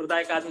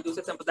संप्रदाय का आदमी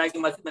दूसरे संप्रदाय की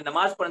मस्जिद में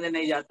नमाज पढ़ने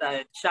नहीं जाता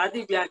है,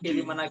 शादी ब्याह के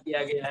लिए मना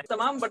किया गया है,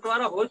 तमाम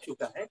बंटवारा हो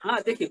चुका है। हाँ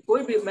देखिए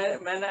कोई भी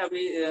मैंने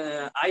अभी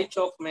आई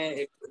चौक में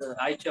एक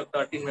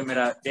iChowk.in में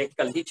मेरा एक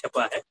कल ही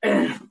छपा है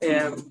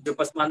जो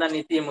पसमानदा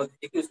नीति है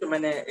मोदी की, उसमें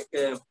मैंने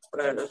एक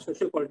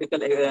सोशो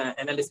पॉलिटिकल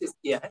एनालिसिस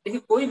किया है।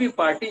 देखिए कोई भी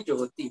पार्टी जो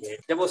होती है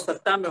जब वो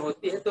सत्ता में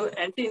होती है तो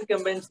एंटी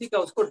इनकम्बेंसी का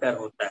उसको डर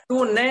होता है, तो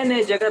वो नए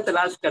नए जगह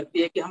तलाश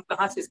करती है कि हम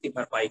कहाँ से इसकी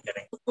भरपाई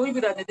करें। तो कोई भी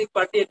राजनीतिक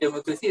पार्टी है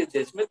डेमोक्रेसी इस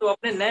देश में, तो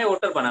अपने नए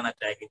वोटर बनाना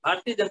चाहेगी।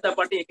 भारतीय जनता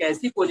पार्टी एक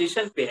ऐसी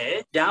पोजीशन पे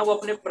है जहां वो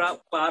अपने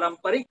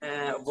पारंपरिक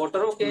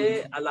वोटरों के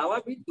अलावा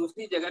भी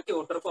दूसरी जगह के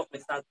वोटर को अपने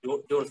साथ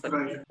जोड़ सकती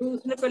है। तो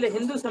उसने पहले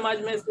हिंदू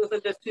समाज में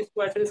सोशल जस्टिस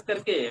को एड्रेस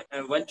करके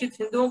वंचित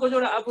हिंदुओं को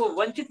जोड़ा, अब वो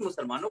वंचित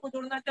मुसलमानों को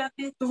जोड़ना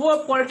चाहती है। तो वो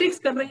अब पॉलिटिक्स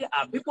कर रही है,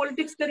 आप भी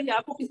पॉलिटिक्स करिए,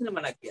 आपको किसने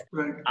मना किया?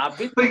 आप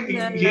भी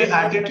ये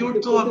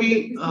एटीट्यूड तो अभी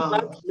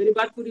मेरी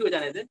बात पूरी हो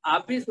जाने दे,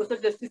 आप भी सोशल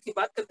जस्टिस की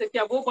बात करते हैं,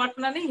 क्या वो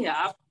बांटना नहीं है?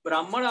 आप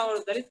ब्राह्मण और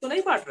दलित को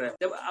नहीं बांट रहे हैं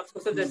जब आप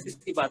सोशल जस्टिस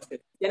की बात करें,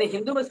 यानी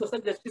हिंदू में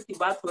सोशल जस्टिस की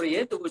बात हो रही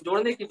है तो वो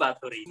जोड़ने की बात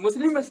हो रही है,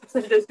 मुस्लिम में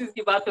सोशल जस्टिस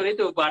की बात हो रही है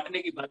तो वो बांटने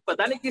की बात।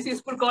 पता नहीं किसी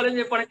स्कूल कॉलेज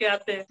में पढ़ के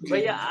आते हैं,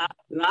 भैया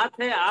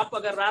रात है, आप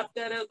अगर रात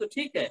कह रहे हो तो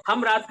ठीक है,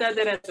 हम रात कह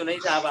दे रहे हैं तो नहीं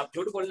साहब आप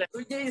झूठ बोल रहे हैं।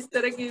 तो ये इस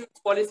तरह की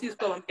पॉलिसीज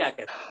को हम क्या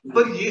कहते हैं?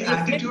 पर ये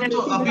एटीट्यूड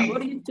तो अभी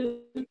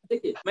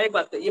देखिए मैं एक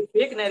बात, ये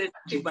फेक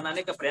नैरेटिव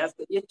बनाने का प्रयास,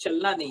 ये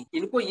चलना नहीं।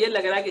 इनको ये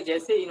लग रहा है कि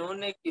जैसे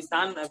इन्होंने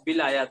किसान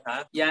बिल आया था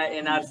या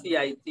NRC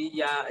आई थी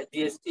या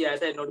GST आया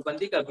था,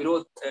 नोटबंदी का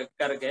विरोध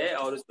कर गए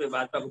और उस पर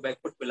भाजपा को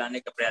बैकफुट पे लाने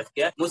का प्रयास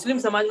किया। मुस्लिम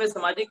समाज में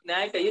सामाजिक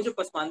न्याय का ये जो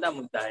पसमानदा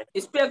मुद्दा है,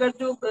 इस पे अगर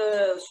जो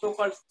सो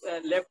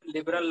कॉल्ड लेफ्ट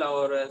लिबरल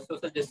और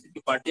सोशल जस्टिस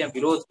की पार्टियां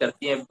विरोध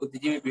करती हैं,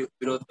 बुद्धिजीवी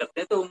विरोध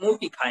करते हैं, तो मुंह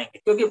की खाएंगे,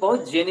 क्योंकि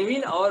बहुत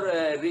जेन्युइन और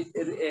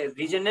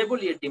रीजनेबल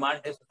ये डिमांड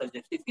है सोशल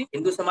जस्टिस की,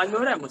 हिंदू समाज में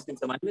हो रहा है, मुस्लिम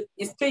समाज में,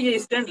 इस पे ये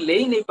स्टैंड ले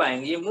ही नहीं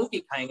पाएंगे, ये मुंह की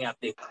खाएंगे। आप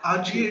देख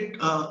आज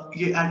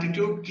ये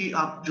एटीट्यूड की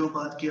आप जो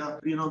बात किया,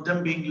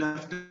 them being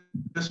left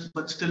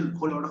but still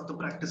hold a lot of the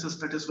practices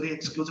that is very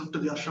exclusive to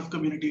the Ashraf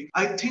community.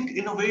 I think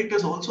in a way it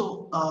is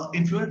also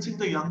influencing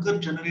the younger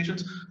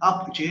generations.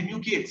 आप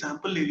JNU की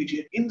example ले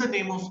लीजिए. In the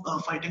name of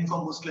fighting for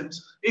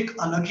Muslims, एक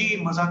अलग ही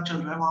मजाक चल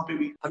रहा है वहाँ पे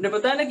भी. हमने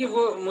बताया ना कि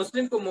वो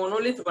मुस्लिम को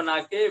मोनोलिथ बना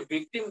के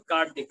विक्टिम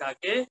कार्ड दिखा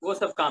के वो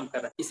सब काम कर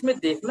रहा है. इसमें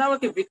देखना होगा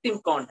कि विक्टिम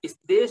कौन. इस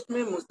देश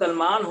में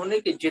मुसलमान होने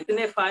के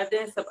जितने फायदे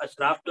हैं सब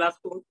अशराफ क्लास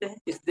को होते हैं.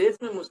 इस देश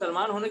में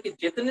मुसलमान होने के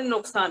जितने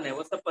नुकसान है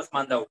वो सब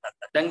पसमानदा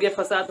उठाता है. दंगे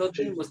फसाद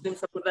होते हैं, मुस्लिम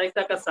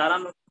सांप्रदायिकता का सारा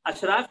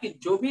अशराफ की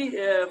जो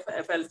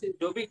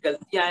भी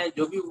गलतियां हैं,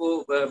 जो भी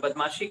वो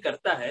बदमाशी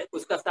करता है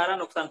उसका सारा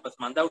नुकसान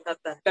पसमानदा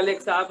उठाता है. कल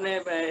एक साहब ने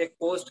एक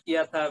पोस्ट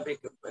किया था,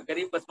 एक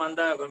गरीब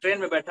पसमानदा ट्रेन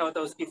में बैठा हुआ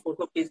था, उसकी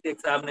फोटो खींच के एक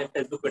साहब ने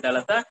फेसबुक पे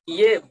डाला था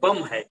ये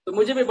बम है. तो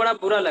मुझे भी बड़ा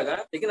बुरा लगा.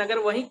 लेकिन अगर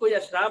वहीं कोई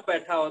अशराफ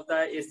बैठा होता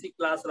है, एसी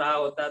क्लास रहा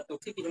होता तो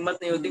उसकी हिम्मत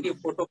नहीं होती कि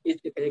फोटो खींच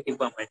के कहे कि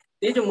बम है.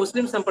 ये जो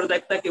मुस्लिम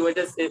सांप्रदायिकता की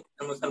वजह से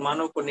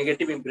मुसलमानों को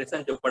नेगेटिव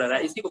इंप्रेशन जो पड़ रहा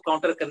है, इसी को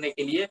काउंटर करने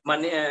के लिए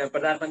माननीय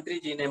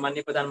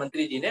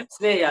प्रधानमंत्री जी ने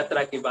स्नेह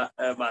यात्रा की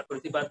बात थोड़ी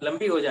सी बात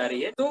लंबी हो जा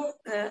रही है. तो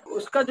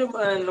उसका जो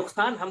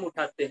नुकसान हम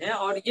उठाते हैं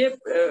और ये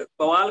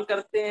बवाल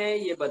करते हैं,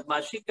 ये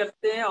बदमाशी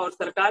करते हैं और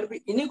सरकार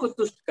भी इन्हीं को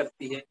तुष्ट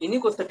करती है, इन्हीं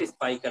को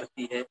सेटिस्फाई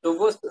करती है. तो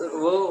वो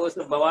उस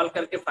बवाल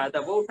करके फायदा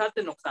वो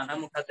उठाते, नुकसान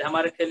हम उठाते.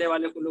 हमारे ठेले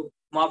वाले को लोग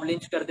मॉब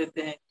लिंच कर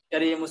देते हैं,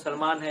 अरे ये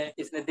मुसलमान है,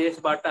 इसने देश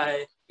बांटा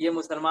है, ये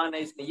मुसलमान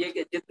है, इसने ये.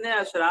 जितने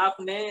अशराफ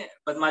ने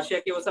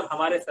बदमाशियां की वो सब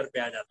हमारे सर पे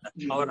आ जाता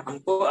है. और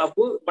हमको अब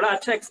वो बड़ा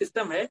अच्छा एक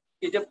सिस्टम है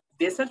कि जब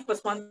देशज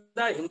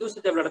पसमानदा हिंदू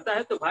से जब लड़ता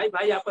है तो भाई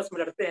भाई आपस में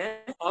लड़ते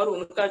हैं और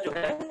उनका जो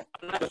है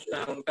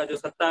उनका जो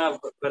सत्ता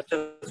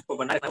वर्चस्व को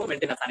बनाए वो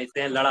मेंटेन आसानी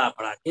से लड़ा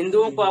पड़ा.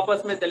 हिंदुओं को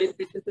आपस में दलित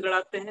पीछे से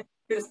लड़ाते हैं,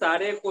 फिर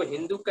सारे को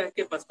हिंदू कह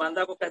के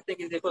पसमानदा को कहते हैं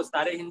कि देखो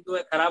सारे हिंदू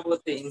है, खराब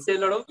होते हैं, इनसे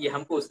लड़ो, ये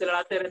हमको उससे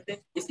लड़ाते रहते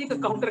हैं. इसी का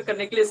काउंटर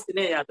करने के लिए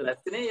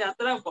स्नेह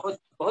यात्रा बहुत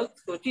बहुत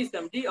सोची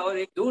समझी और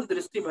एक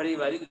दूरदृष्टि भरी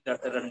वाली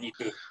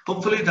रणनीति.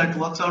 Hopefully that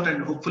works out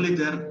and hopefully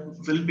there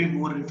will be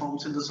more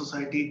reforms in the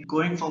society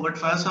going forward.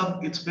 Faiyaz,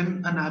 it's been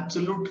an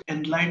absolute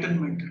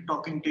enlightenment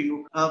talking to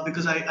you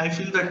because I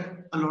feel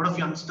that a lot of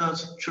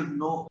youngsters should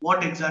know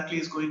what exactly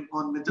is going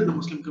on within the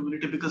Muslim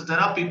community, because there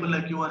are people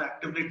like you who are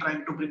actively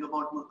trying to bring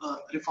about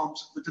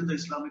reforms within the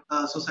Islamic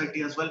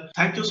society as well.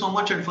 Thank you so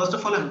much. And first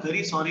of all, I'm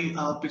very sorry.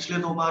 पिछले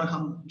 2 बार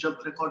हम जब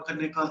record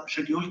करने का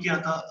schedule किया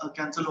था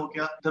cancel हो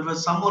गया. There were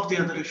some of the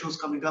other issues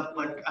coming up,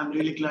 but I'm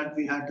really glad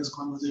we had this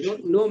conversation.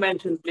 No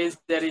mention, please.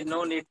 There is no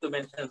need to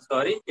mention.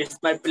 Sorry. It's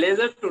my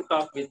pleasure to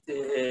talk with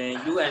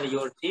you and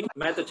your team.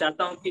 मैं तो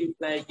चाहता हूँ कि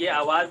ये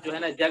आवाज जो है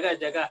ना जगह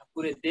जगह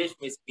पूरे देश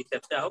में इसकी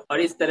चर्चा हो और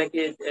इस तरह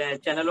के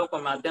चैनलों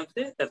के माध्यम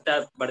से चर्चा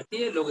बढ़ती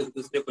है, लोग एक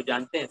दूसरे को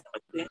जानते हैं,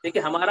 समझते हैं.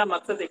 देखिए हमारा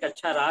मकसद एक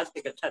अच्छा राष्ट्र,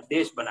 एक अच्छा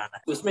देश बनाना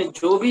है. उसमें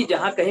जो भी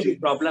जहाँ कहीं भी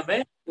प्रॉब्लम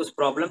है उस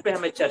प्रॉब्लम पे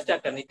हमें चर्चा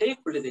करनी चाहिए,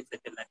 खुले दिल से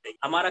चलना चाहिए.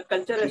 हमारा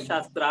कल्चर है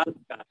शास्त्रार्थ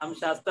का, हम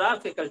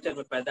शास्त्रार्थ के कल्चर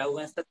में पैदा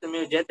हुए हैं,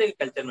 सत्यमेव जयते के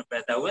कल्चर में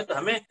पैदा हुए हैं. तो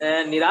हमें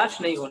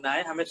निराश नहीं होना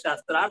है, हमें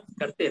शास्त्रार्थ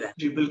करते रहना.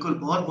 जी बिल्कुल,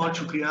 बहुत बहुत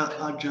शुक्रिया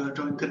आज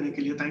ज्वाइन करने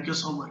के लिए. Thank you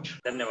so much.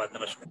 धन्यवाद.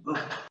 नमस्कार.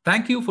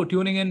 Thank you for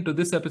tuning in to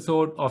this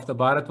episode of the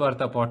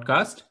Bharatvaarta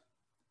podcast.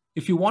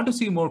 If you want to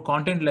see more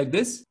content like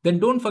this, then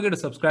don't forget to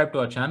subscribe to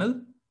our channel.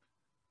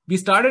 We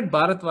started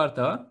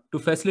Bharatvaarta to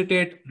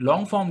facilitate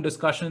long-form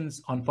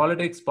discussions on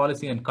politics,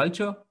 policy, and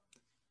culture.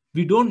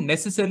 We don't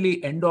necessarily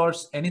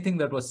endorse anything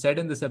that was said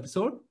in this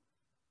episode.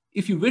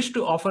 If you wish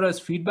to offer us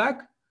feedback,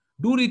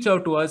 do reach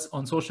out to us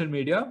on social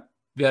media.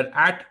 We are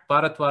at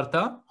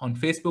Bharatvaarta on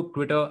Facebook,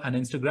 Twitter, and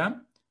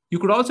Instagram. You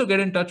could also get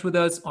in touch with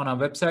us on our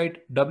website,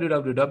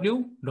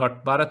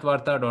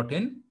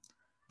 www.bharatvaarta.in.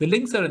 The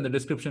links are in the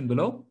description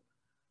below.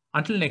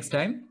 Until next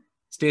time,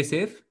 stay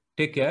safe,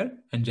 take care,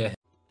 and Jai Hind.